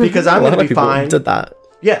because I'm A lot gonna of be people fine. Did that?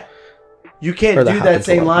 Yeah, you can't Or that do that happens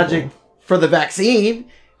to a same lot of logic people. for the vaccine,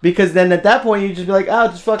 because then at that point you just be like, oh,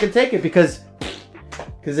 just fucking take it because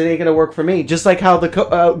it ain't gonna work for me. Just like how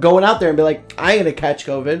going out there and be like, I ain't gonna catch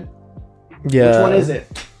COVID. Yeah. Which one is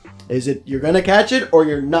it? Is it you're gonna catch it or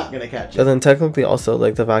you're not gonna catch And it? then technically also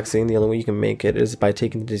like the vaccine, the only way you can make it is by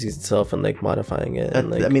taking the disease itself and like modifying it. And,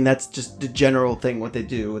 like, I mean, that's just the general thing what they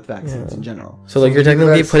do with vaccines in general. so like you're "Give me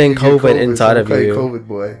technically that putting vaccine, you get COVID inside so of I'm you. COVID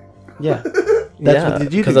boy. Yeah, Yeah, what they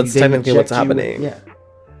do. 'cause They that's technically what's inject you with- happening.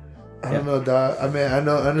 Yeah, I don't know, dog. I mean, I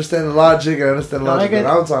understand the logic. I understand the logic that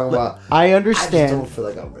I'm talking about. I I understand. just don't feel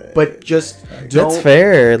like I'm ready. But just That's don't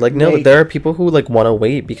fair. Like, no, make- there are people who like want to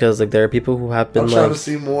wait because like there are people who have been I'm trying like, to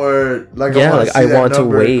see more. Like, yeah, wanna like see I that want to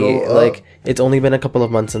number wait. go up. Like, it's only been a couple of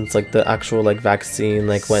months since like the actual like vaccine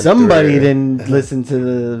like went. somebody through. didn't listen to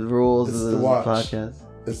the rules It's of the the watch. podcast.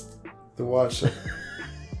 It's the watch.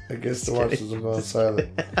 I guess the watch is going silent.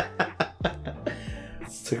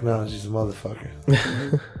 This technology's a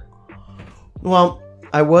motherfucker. Well,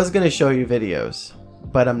 I was gonna show you videos,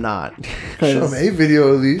 but I'm not. Show me a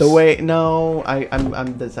video at least. The way no,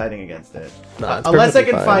 I'm deciding against it. Nah, it's Unless I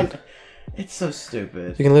can perfectly fine. find. It's so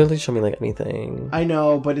stupid. You can literally show me like anything. I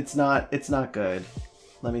know, but it's not. It's not good.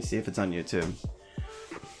 Let me see if it's on YouTube.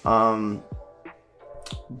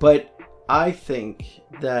 But I think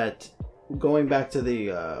that going back to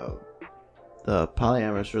the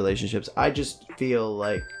polyamorous relationships, I just feel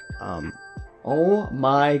like, oh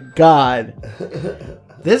my god,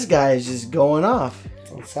 this guy is just going off.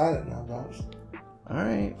 I'm silent now, dog. All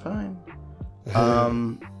right, fine.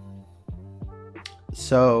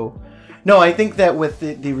 So, no, I think that with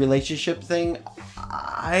the relationship thing,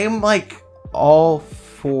 I'm like all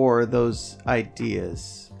for those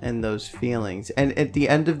ideas and those feelings. And at the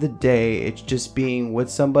end of the day, it's just being with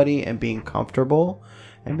somebody and being comfortable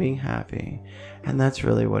and being happy. And that's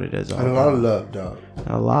really what it is all And a about. lot of love, dog.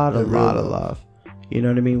 A lot Like of real love. love. You know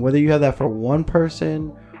what I mean? Whether you have that for one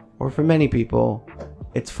person or for many people,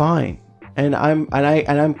 it's fine. And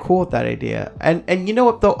I'm cool with that idea. And you know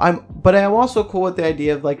what though? I'm also cool with the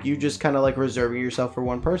idea of like you just kind of like reserving yourself for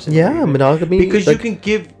one person. Yeah, monogamy. Because like, you can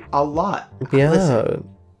give a lot. Yeah. Listen,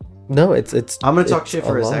 No, it's. I'm gonna talk it's shit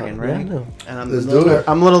for a lot. second, Yeah, right? no. And I'm Let's a little, do it.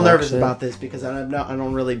 I'm a little Talk nervous shit. about this because I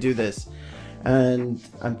don't really do this. And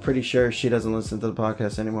I'm pretty sure she doesn't listen to the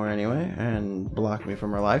podcast anymore anyway and blocked me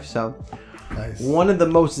from her life. So Nice. one of the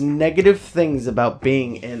most negative things about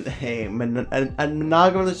being in a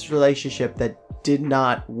monogamous relationship that did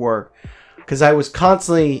not work, because I was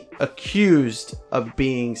constantly accused of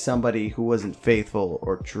being somebody who wasn't faithful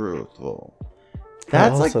or truthful.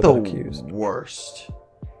 That's like also the got accused. worst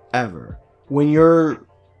ever. When you're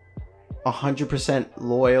 100%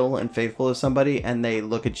 loyal and faithful to somebody and they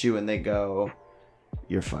look at you and they go,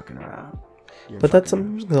 "You're fucking around." But that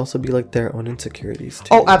sometimes can also be like their own insecurities too.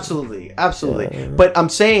 Oh, absolutely. Yeah. But I'm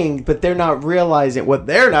saying, but they're not realizing what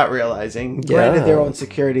they're not realizing. Granted, Yeah. their own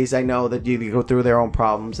insecurities. I know that you go through their own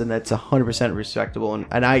problems, and that's 100% respectable.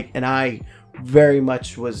 And I very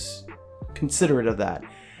much was considerate of that.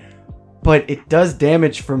 But it does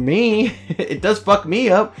damage for me. It does fuck me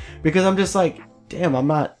up because I'm just like, damn, I'm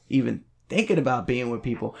not even thinking about being with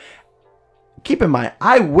people. Keep in mind,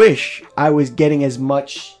 I wish I was getting as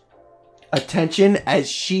much attention as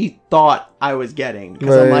she thought I was getting,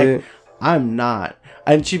 because I'm Right. like, I'm not.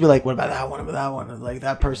 And she'd be like, what about that one? About that one? Like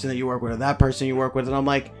that person that you work with, or that person you work with. And I'm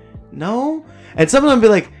like, no. And some of them be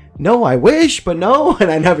like, no, I wish, but no. And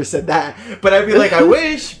I never said that, but I'd be like, I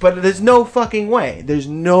wish, but there's no fucking way. There's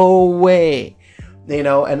no way, you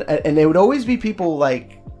know. And they would always be people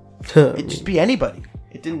like, it'd just be anybody.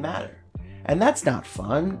 It didn't matter. And that's not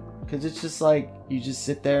fun, because it's just like you just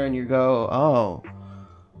sit there and you go, oh,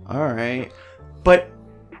 all right. But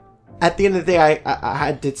at the end of the day,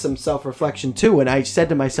 I did some self-reflection too, and I said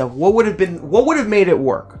to myself, what would have made it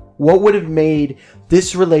work? What would have made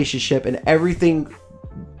this relationship and everything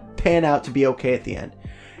pan out to be okay at the end?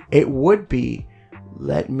 It would be,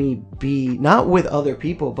 let me be, not with other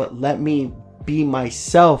people, but let me be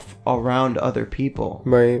myself around other people.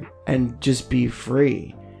 Right. And just be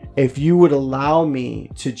free. If you would allow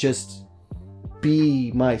me to just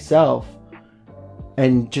be myself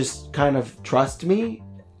and just kind of trust me,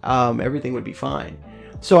 everything would be fine.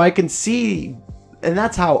 So I can see, and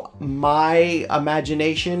that's how my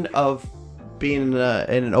imagination of being in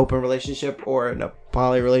an open relationship or in a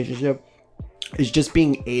poly relationship is just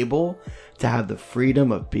being able to have the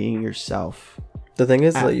freedom of being yourself The thing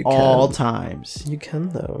is at that you all can. times. You can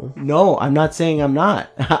though. No, I'm not saying I'm not.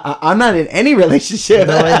 I'm not in any relationship.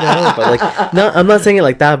 No, I know, but like, no, I'm not saying it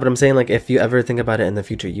like that. But I'm saying like, if you ever think about it in the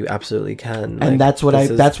future, you absolutely can. Like, And that's what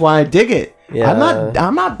this is- that's why I dig it. Yeah.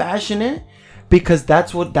 I'm not bashing it, because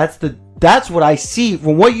that's what I see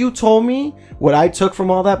from what you told me, what I took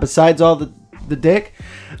from all that, besides all the dick.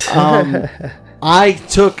 I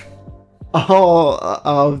took all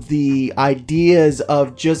of the ideas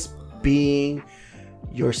of just being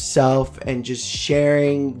yourself and just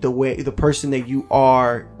sharing the person that you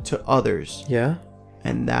are to others. Yeah.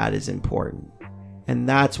 And that is important. And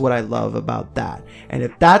that's what I love about that. And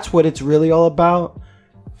if that's what it's really all about,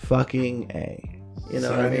 fucking A. You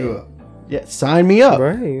know what I Sign you mean? up. Yeah, sign me up.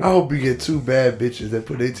 Right. I hope you get 2 bad bitches that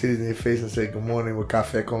put their titties in their face and say good morning with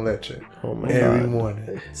cafe con leche Oh my every god.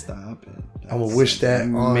 morning. Stop it. I'm gonna wish that on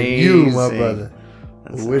you, my amazing. brother.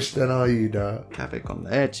 I wish that on you, dog. Cafe con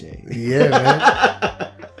leche. Yeah,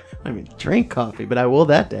 man. I mean, drink coffee, but I will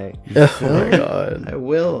that day. Oh my god. I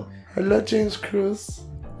will. I love James Cruz.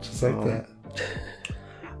 Just like Oh. that.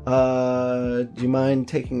 Do you mind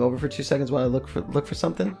taking over for 2 seconds while I look for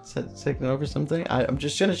something? Taking over something? I'm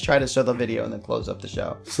just gonna try to show the video and then close up the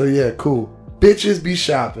show. So yeah, cool. Bitches be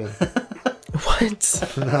shopping.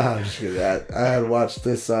 What? Nah, I'm just kidding. I had watched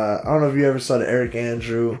this. I don't know if you ever saw the Eric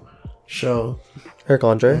Andrew show. Eric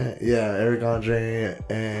Andre? Yeah, Eric Andre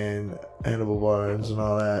and Hannibal Barnes and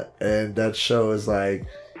all that. And that show is like,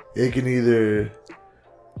 it can either.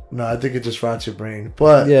 No, I think it just rots your brain.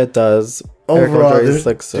 But Yeah, it does. Eric overall, Andre is, there's,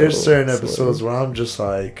 like, so there's certain silly. episodes where I'm just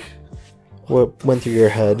like, What went through your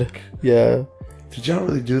head? Yeah. did y'all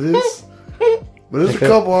really do this? But there's a Okay.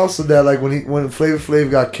 couple also that like when Flavor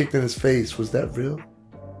Flav got kicked in his face, was that real?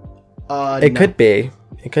 It could be.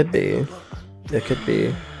 It could be. It could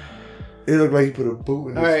be. It looked like he put a boot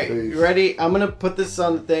in All his right, face. you ready? I'm gonna put this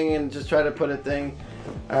on the thing and just try to put a thing.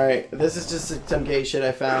 All right, this is just some gay shit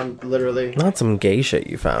I found, literally. Not some gay shit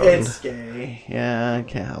you found. It's gay. Yeah, I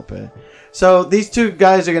can't help it. So these two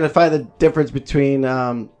guys are gonna find the difference between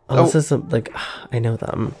This is some, like, I know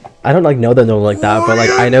them. I don't like know them like that, but like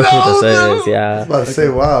I know who this is. I Yeah. was about to say,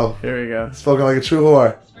 wow, Here we go. spoken like a true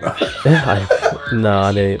whore. No,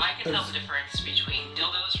 I didn't. I can tell the difference between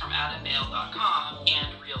dildos from adammail.com and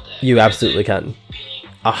real dick. You absolutely can. Being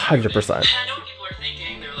 100%. And I know what people are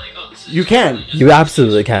thinking. They're like, oh, this is You can. You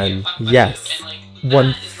absolutely can. Yes.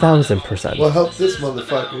 1000%. Well, help this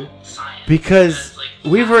motherfucker. Because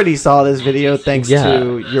we've already saw this video thanks Yeah.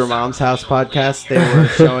 to Your Mom's House podcast. They were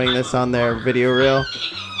showing this on their video reel.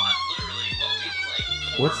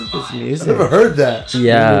 What's with this I music? never heard that.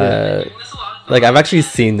 Yeah. Like I've actually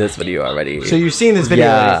seen this video already. So you've seen this video.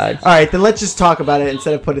 Yeah. already. All right, then let's just talk about it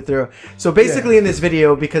instead of put it through. So basically, in this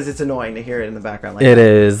video, because it's annoying to hear it in the background, like It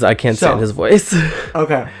is. I can't So- stand his voice.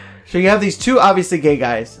 okay. So you have these two obviously gay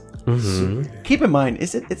guys. Mm-hmm. Keep in mind,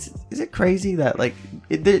 is it crazy that like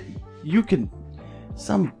you can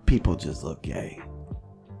some people just look gay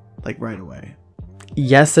like right away.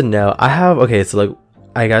 Yes and no. I have so like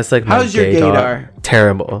I guess like my How's your gaydar?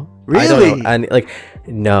 Terrible. I Really? don't know. And like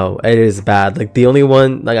no, it is bad. Like the only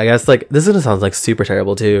one like I guess like this is gonna sound like super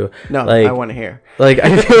terrible too. No, like, I want to hear. Like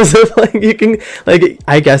I feel as if like you can like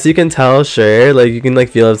I guess you can tell sure like you can like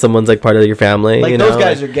feel if someone's like part of your family. Like you those know?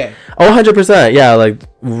 guys like, are gay. Oh, 100%. Yeah, like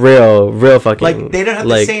real fucking. Like they don't have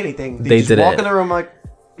like, to say anything. They just did walk it. in the room like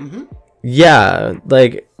Yeah,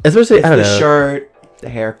 like especially it's I don't the know. shirt, the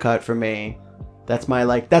haircut for me. That's my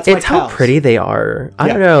like. That's my It's how pals. pretty they are. I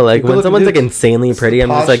Yeah. don't know. Like Good when looking someone's like dudes. insanely pretty, I'm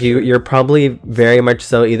just like posture. you're probably very much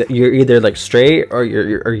so you're either like straight or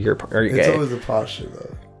you're It's gay. always the posture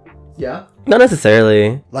though. Yeah. Not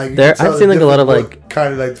necessarily. Like you There, can tell I've seen the like a lot of different like.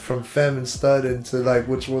 kind of like from femme and stud into like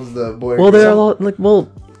which one's the boy. Well, there are a girl. lot like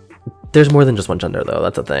there's more than just one gender though.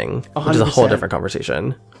 That's a thing, which is a whole 100%. different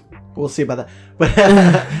conversation. We'll see about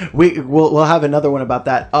that, but we'll have another one about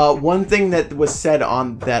that. One thing that was said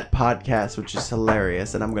on that podcast, which is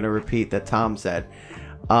hilarious, and I'm going to repeat that Tom said,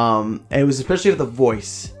 and it was especially the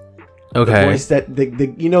voice, the Okay. voice that the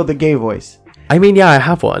the gay voice. I mean, yeah, I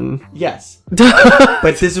have one. Yes, but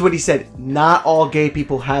this is what he said: not all gay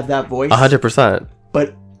people have that voice, 100%.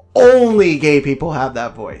 but only gay people have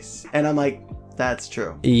that voice. And I'm like, that's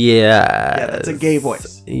true. Yeah. that's a gay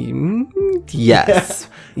voice. Yes.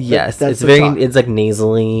 Yes. that's It's the very. talk. It's like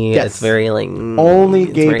nasally. Yes. It's very like. Only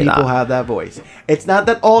it's gay very people that. have that voice. It's not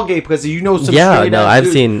that all gay, because some Yeah. straight No, ass I've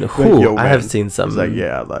dudes seen. like, Who "Yo, I man." have seen some. It's like,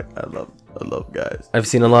 yeah, I love guys. I've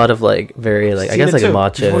seen a lot of like very like I Seen guess it like too.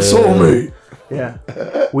 macho. My soulmate. Yeah,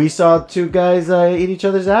 we saw two guys eat each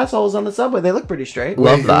other's assholes on the subway. They look pretty straight.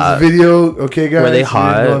 Love Wait, that. it was a video, okay, guys. Were they You didn't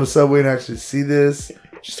hot? go on the subway and actually see this,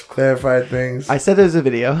 just to clarify things. I said there's a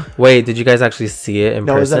video. Wait, did you guys actually see it in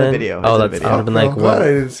No, it was person? on a video. It was Oh, on a that's. video. I would have been I'm like, glad I what?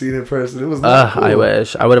 didn't see it in person. It was not cool. I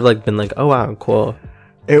wish. I would have like been like, oh wow, cool.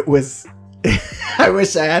 It was. I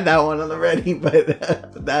wish I had that one on the ready,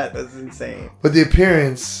 but that was insane. But the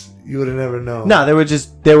appearance, you would have never known. No, they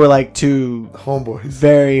were like two Homeboys.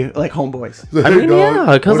 very like homeboys. I mean,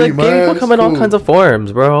 yeah, because like gay people come in all kinds of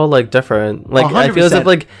forms. We're all like different. Like I feel as if 100%.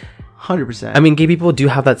 like 100%. I mean, gay people do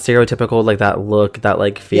have that stereotypical like that look, that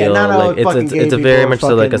like feel. not all like fucking it's gay a people very are much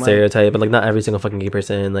so like a fucking, like- stereotype, but like not every single fucking gay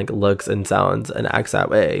person like looks and sounds and acts that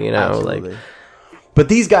way. You know, Absolutely. like But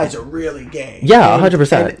these guys are really gay. Yeah, And-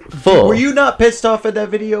 100%. and Full. Were you not pissed off at that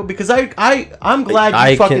video? Because I'm glad you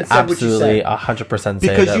I fucking can said what you absolutely said. 100% say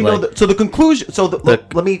Because that, you know, like, so the conclusion. So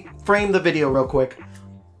look, let me frame the video real quick.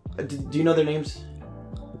 Do you know their names?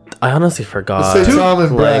 I honestly forgot. Let's say Tom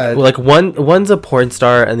and Brad. Like one's a porn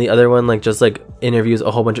star and the other one like just like interviews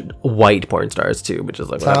a whole bunch of white porn stars too, which is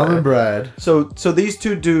like Tom whatever. and Brad. So these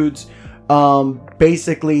two dudes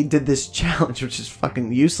basically did this challenge, which is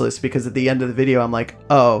fucking useless because at the end of the video I'm like,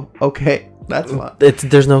 oh, okay, that's fun.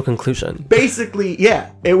 There's no conclusion. Basically,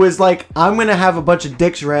 yeah, it was like I'm gonna have a bunch of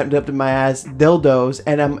dicks wrapped up in my ass, dildos,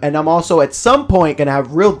 and I'm also at some point gonna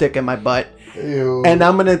have real dick in my butt, Ew. and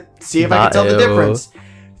I'm gonna see if I can tell the Ew. difference.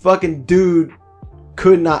 Fucking dude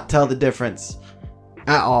could not tell the difference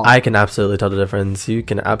at all. I can absolutely tell the difference. You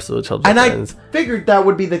can absolutely tell the And I difference. figured that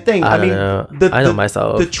would be the thing. I I don't mean, know. I know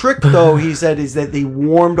myself. The trick, though, he said, is that they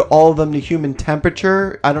warmed all of them to human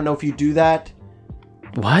temperature. I don't know if you do that.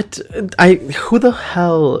 What? Who the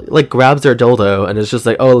hell like grabs their dildo and it's just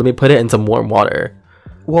like, oh, let me put it in some warm water.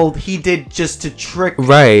 Well, he did just to trick.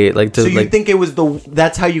 Right, like to So you like think it was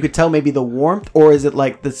that's how you could tell maybe the warmth, or is it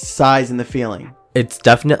like the size and the feeling? it's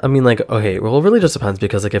definite. I mean, like, okay, well, it really just depends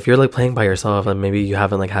because, like, if you're like playing by yourself and maybe you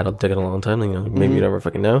haven't like had a dick in a long time, you know, maybe you never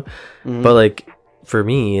fucking know. But like, for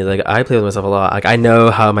me, like, I play with myself a lot. Like, I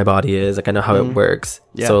know how my body is. Like, I know how it works.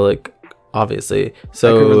 Yeah. So like, obviously, could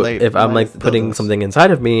so relate. if I'm Mine like is the putting dildos. something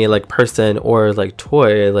inside of me, like person or like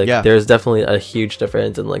toy, like Yeah. there's definitely a huge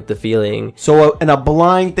difference in like the feeling. So in a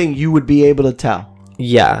blind thing, you would be able to tell.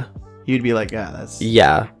 Yeah, You'd be like, yeah, that's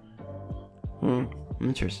yeah.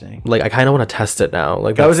 interesting. Like, I kind of want to test it now.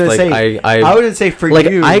 Like, I was that's, gonna like, say, I wouldn't say for like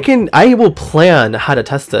you. I will plan how to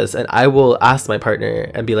test this and I will ask my partner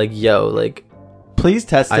and be like, yo, like, Please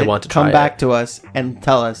test it. I want to come try back it. to us and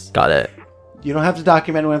tell us. got it. You don't have to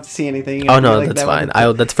document. We don't have to see anything. Oh no, that's fine.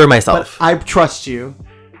 That's for But myself. I trust you.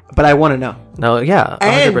 But I want to know. No, yeah,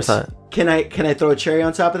 And 100%. can I throw a cherry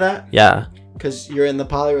on top of that? Yeah, Because you're in the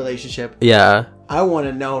poly relationship. yeah. I want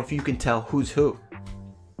to know if you can tell who's who.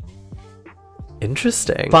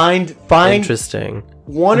 Interesting. Find Interesting.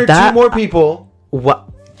 one or That- two more people. What?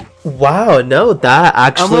 Wow, no, that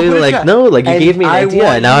actually, put a like, check. no, like, you And gave me an I idea.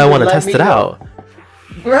 want Now you I to want to let test me it know. out.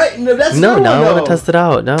 Right? No, that's No, the now one, I want though. to test it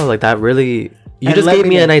out. No, like, that really, you And just let gave me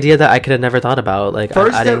me know. an idea that I could have never thought about. Like,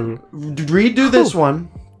 First adding. step, redo this one.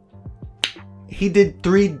 He did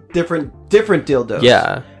 3 different dildos.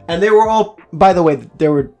 Yeah. And they were all, by the way, they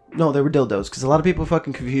were dildos, because a lot of people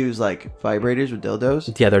fucking confuse like vibrators with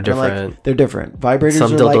dildos. Yeah, they're And I'm like, different. they're different. Vibrators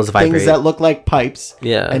Some are dildos like vibrate. things that look like pipes.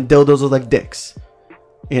 Yeah. And dildos look like dicks.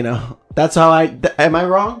 You know, that's how am I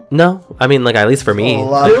wrong? No, I mean, like, at least for me. a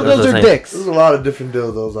lot of- that's Dildos the are same. dicks. There's a lot of different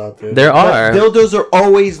dildos out there. There But are. dildos are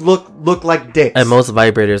always look like dicks. And most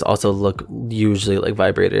vibrators also look usually like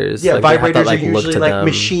vibrators. yeah, like, they have vibrators that, like, are look usually to like them.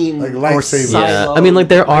 machine Like or lightsabers. Yeah, silo. I mean, like,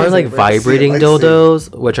 there are like Lightsaber. vibrating Lightsaber.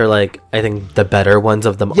 dildos, which are like, I think, the better ones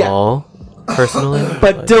of them Yeah. all, personally.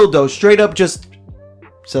 But dildo, straight up just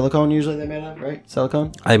silicone usually they made of, right?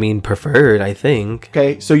 Silicone? I mean, preferred, I think.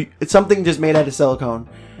 Okay, so it's something just made out of silicone.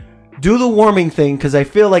 Do the warming thing, because I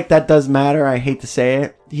feel like that does matter. I hate to say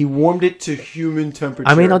it. He warmed it to human temperature.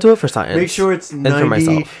 I mean, I'll do it for science. Make sure it's and for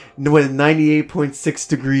myself. 98.6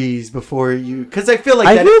 degrees before you... Because I feel like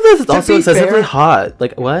I that... feel this is to also be excessively fair, hot.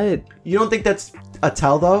 Like, what? You don't think that's a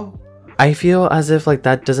tell, though? I feel as if like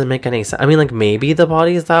that doesn't make any sense. I mean, like, maybe the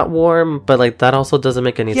body is that warm, but like that also doesn't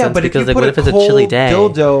make any Yeah, sense but if because you like, put what a if it's a cold chilly day?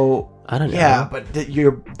 dildo... I don't know. Yeah, but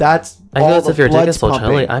that's I feel all as the if your dick blood's is so pumping.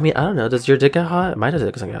 chilly. I mean, I don't know. Does your dick get hot? My dick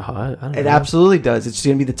doesn't get hot. I don't It know. absolutely does. It's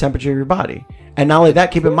going to be the temperature of your body. And not only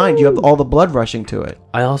that, keep in mind, you have all the blood rushing to it.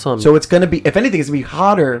 I also am. So it's going to be, if anything, it's going to be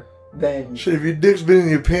hotter than... Shit, if your dick's been in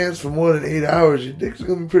your pants for more than 8 hours, your dick's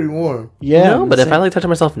gonna be pretty warm. Yeah. no, I'm but if saying- I like touch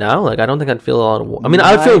myself now, like I don't think I'd feel a lot of. I mean,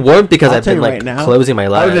 I'd feel warm because I'll I've tell been you like right now, closing my I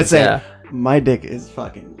legs. was just saying, Yeah. my dick is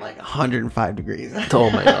fucking like 105 degrees. Oh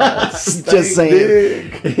my god. Just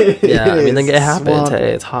saying. Yeah, I mean, like it happens. Swamped.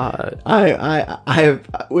 Hey, it's hot.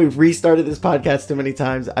 We've restarted this podcast too many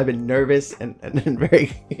times. I've been nervous and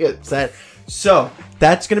very upset. So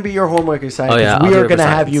that's gonna be your homework assignment. Oh, yeah, 'cause we I'll do are it for gonna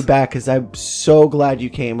have science. you back because I'm so glad you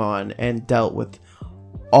came on and dealt with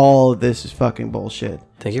all of this fucking bullshit.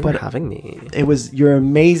 Thank you But- for having me. You're an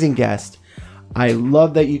amazing guest. I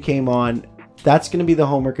love that you came on. That's gonna be the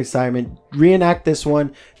homework assignment. Reenact this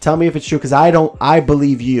one. Tell me if it's true because I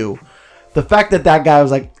believe you. The fact that guy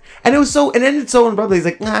was like, and it ended so abruptly. He's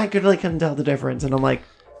like, nah, I really couldn't tell the difference, and I'm like,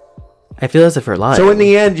 I feel as if you're lying. so in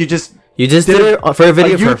the end, you just You just did it for a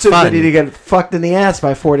video for YouTube fun. video to get fucked in the ass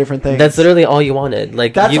by 4 different things. That's literally all you wanted.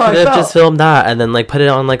 Like, That's you how I could have felt. just filmed that and then like put it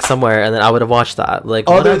on like somewhere, and then I would have watched that. Like,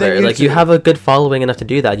 Other than whatever. Like, you YouTube. have a good following enough to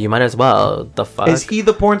do that. You might as well. The fuck. Is he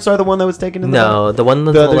the porn star, the one that was taken in No, the one on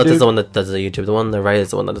The the other left is dude? the one that does the YouTube. The one on the right is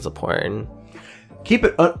the one that does the porn. Keep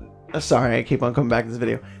it. Sorry, I keep on coming back to this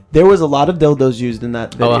video. There was a lot of dildos used in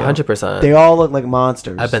that video. Oh, 100%. They all look like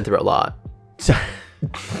monsters. I've been through a lot. So,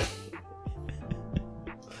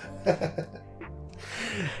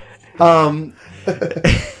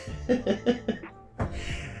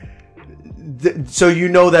 so you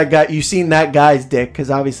know that guy. You've seen that guy's dick because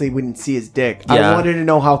obviously we didn't see his dick. I Yeah. wanted to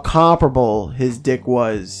know how comparable his dick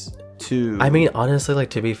was to. I mean, honestly, like,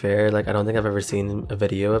 to be fair, like, I don't think I've ever seen a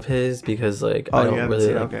video of his because, like, I you don't haven't really,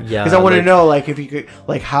 seen it? like, Okay. yeah. Because I wanted like, to know, like, if you could,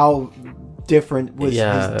 like, how different was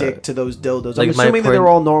Yeah. his dick to those dildos. Like, I'm my assuming that they're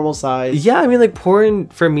porn- all normal size. Yeah, I mean, like, porn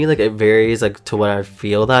for me, like, it varies, like, to what I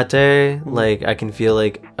feel that day. Mm-hmm. Like, I can feel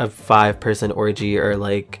like a 5-person orgy or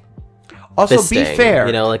like. Also, be fisting, fair.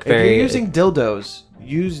 you know, like, if you're very- using dildos,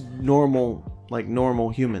 use normal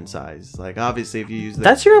human size. Like, obviously, if you use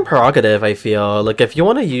That's your own prerogative. I feel like if you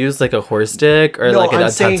want to use like a horse dick or No, like I'm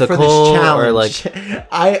a saying for tentacle this challenge. or like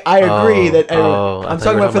I agree Oh, that oh, I I'm thought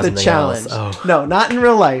talking you were about for the talking about challenge. something else. Oh. No, not in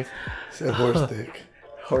real life. Said horse dick.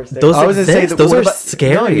 Horse dick. Those I was gonna say exist? Those what are about-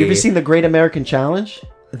 scary. No, you ever seen the Great American Challenge?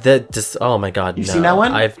 that. Just oh my god, You've no. seen that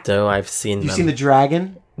one? I've seen. You've them. seen the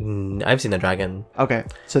dragon? I've seen the dragon. Okay,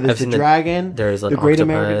 so there's I've the seen dragon. There's an the Great octopus.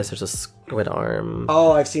 American. There's a squid arm.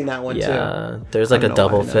 Oh, I've seen that one too. yeah, there's I like a don't know why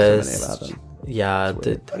I double know so many fist. about them. Yeah, I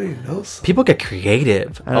didn't know. So. people get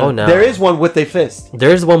creative. I don't Oh know. no, There is one with a fist.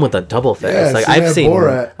 There's one with a double fist. Yeah, like seen I've that seen,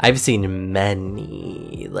 Borat. I've seen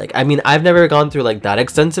many. Like I mean, I've never gone through like that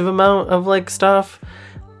extensive amount of like stuff.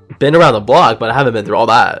 Been around the block, but I haven't been through all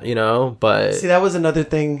that, you know. But See, that was another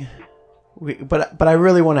thing. But I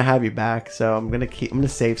really want to have you back, so I'm gonna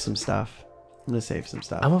save some stuff. I'm gonna save some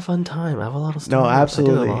stuff. I'm a fun time. I have a lot of stuff. No,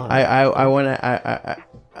 absolutely. I do a lot. I want to.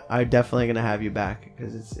 I'm definitely gonna have you back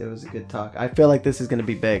because it was a good talk. I feel like this is gonna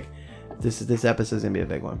be big. This episode is gonna be a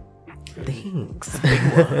big one. Thanks.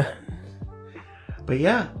 But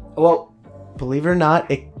yeah, well, believe it or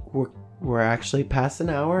not, we're actually past an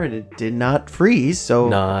hour and it did not freeze. So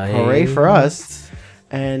Nice. hooray for us!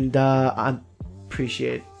 And I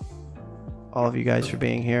appreciate all of you guys for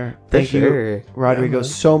being here. For Thank sure. you, Rodrigo, man.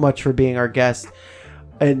 so much for being our guest.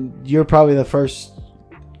 And you're probably the first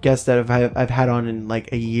guest that I've had on in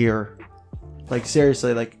like a year. Like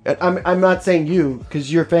seriously, like I'm not saying you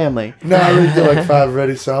because you're family. No, I already did like 5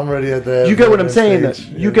 ready, so I'm ready at that. You get what I'm saying, though. stage.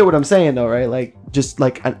 You Yeah. get what I'm saying, though, right? Like just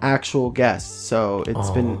like an actual guest. So it's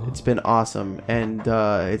Aw. been awesome, and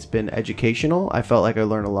it's been educational. I felt like I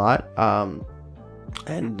learned a lot.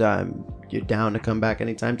 And you're down to come back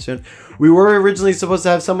anytime soon. We were originally supposed to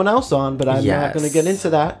have someone else on, but I'm not going to get Yes.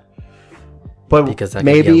 into that. But Because that could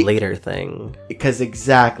maybe be a later thing. because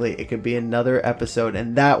exactly it could be another episode,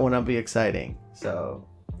 and that one will be exciting. So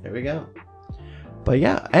there we go. But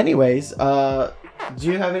yeah, anyways, do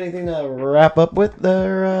you have anything to wrap up with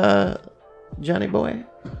there, Johnny boy?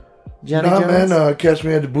 Johnny Nah, Jones? man, catch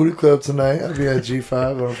me at the Booty Club tonight. I'll be at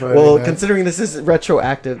G5 on Friday Well, night. considering this is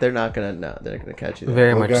retroactive, they're not gonna catch you. There.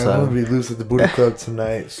 Very Well, much guys, I'm so. gonna be loose at the Booty Club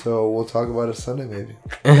tonight, so we'll talk about it Sunday maybe.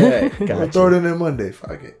 Okay, I'll gotcha. throw it in there Monday.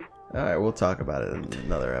 Fuck it. All right, we'll talk about it in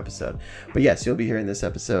another episode. But yes, you'll be hearing this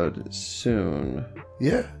episode soon.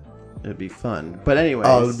 Yeah, It'll be fun. But anyways,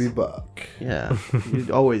 I'll be back. yeah, you'd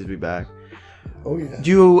always be back. Oh yeah. Do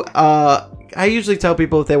you, I usually tell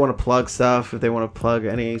people if they want to plug stuff, if they want to plug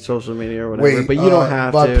any social media or whatever, Wait, but you don't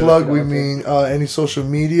have by to. plug You we don't have mean any social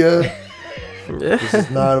media. This is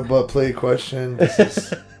not a butt play question. This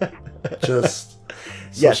is just to.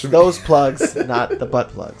 Yes, social those plugs, not the butt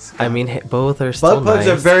plugs. I mean, both are still Butt plugs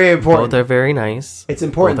nice. are very important. Both are very nice. It's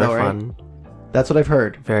important Both though, are right? fun. That's what I've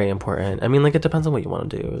heard. Very important. I mean, like, it depends on what you want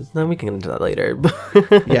to do. Then we can get into that later.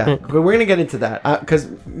 Yeah, but we're gonna get into that because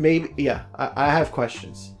maybe, yeah, I have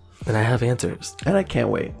questions And I have answers. and I can't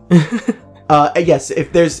wait. Yes,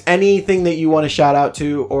 if there's anything that you want to shout out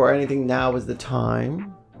to or anything, now is the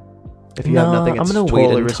time. If you have nothing, it's I'm gonna totally wait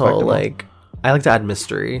until, respectable. like, I like to add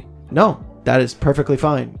mystery. No, that is perfectly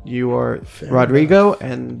fine. You are Rodrigo,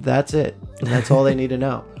 and that's it. And that's all they need to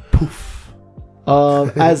know. Poof.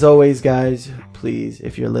 As always, guys, please,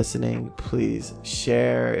 if you're listening, please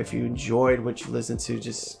share. If you enjoyed what you listened to,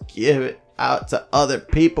 just give it out to other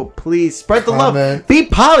people. Please spread the Comment. love. Be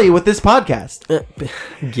poly with this podcast.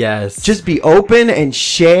 Yes. Just be open and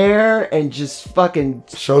share and just fucking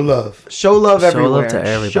Show love. show love everywhere. love to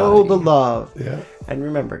everybody. Show the love. Yeah. And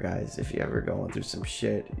remember, guys, if you're ever going through some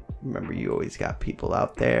shit, remember you always got people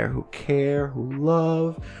out there who care, who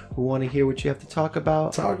love, who want to hear what you have to talk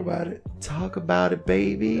about. Talk about it. Talk about it,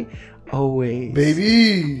 baby. Always.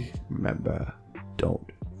 Baby. Remember, don't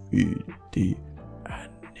feed the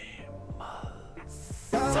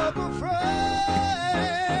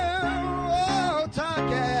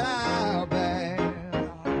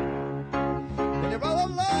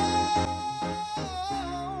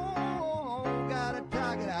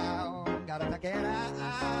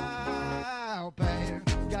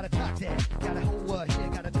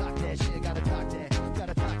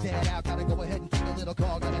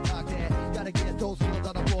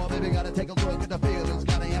take a look at the feelings,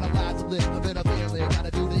 gotta analyze a little bit of feeling,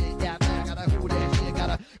 gotta do this, yeah, man, gotta who that shit,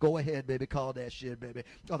 gotta go ahead, baby, call that shit, baby.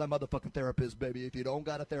 Call that motherfucking therapist, baby. If you don't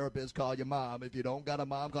got a therapist, call your mom. If you don't got a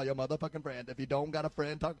mom, call your motherfucking friend. If you don't got a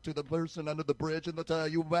friend, talk to the person under the bridge and they'll tell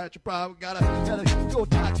you about your problem. Gotta go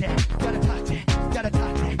talk that, gotta talk that, gotta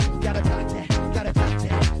talk that, gotta talk that, gotta talk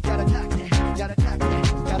that, gotta talk that, gotta talk that,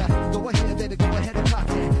 gotta go ahead, baby, go ahead and talk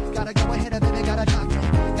that, gotta go ahead and baby, gotta talk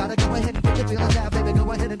that, gotta go ahead and get your feelings out, baby,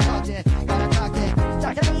 go ahead and talk that, gotta talk that.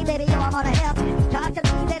 Talk to me, baby, yo, I'm gonna help you. Talk to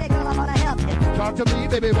me, baby girl, I'm gonna help you. Talk to me,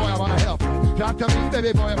 baby boy, I wanna help you. Talk to me,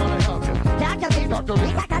 baby boy, I wanna help you. Talk to me, talk to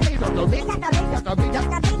me, talk to me, talk to me, talk to me, talk to me,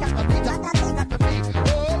 talk to me, talk to me, talk to me.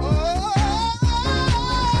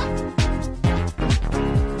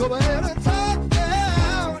 Go ahead and talk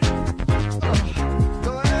down.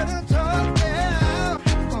 Go ahead and talk down.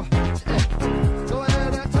 Go ahead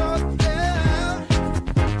and talk down. Go ahead and talk down.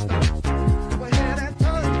 Go ahead and talk down. Go ahead and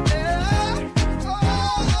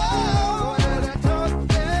talk down. Go ahead and talk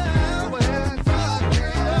down. Go ahead and talk down. Go ahead and talk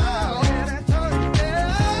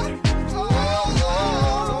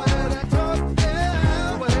down. Go ahead and talk down.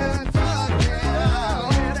 Go ahead and talk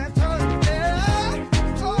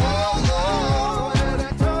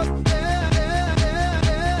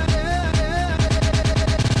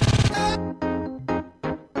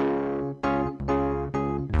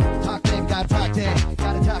Talk to him, gotta talk to him.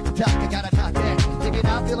 Gotta talk to talk, I gotta talk to him. If you're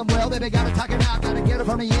not feeling well, baby, gotta talk it out. Gotta get it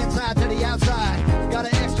from the inside to the outside. Gotta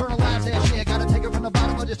externalize that shit. Gotta take it from the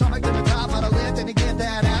bottom of your stomach to the top of the lift and you get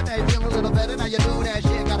that out. Now you feel a little better, now you do that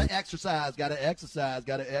shit. Gotta exercise, gotta exercise,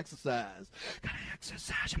 gotta exercise. Gotta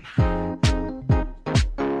exercise your mind.